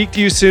 Speak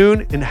to you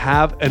soon and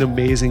have an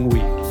amazing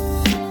week.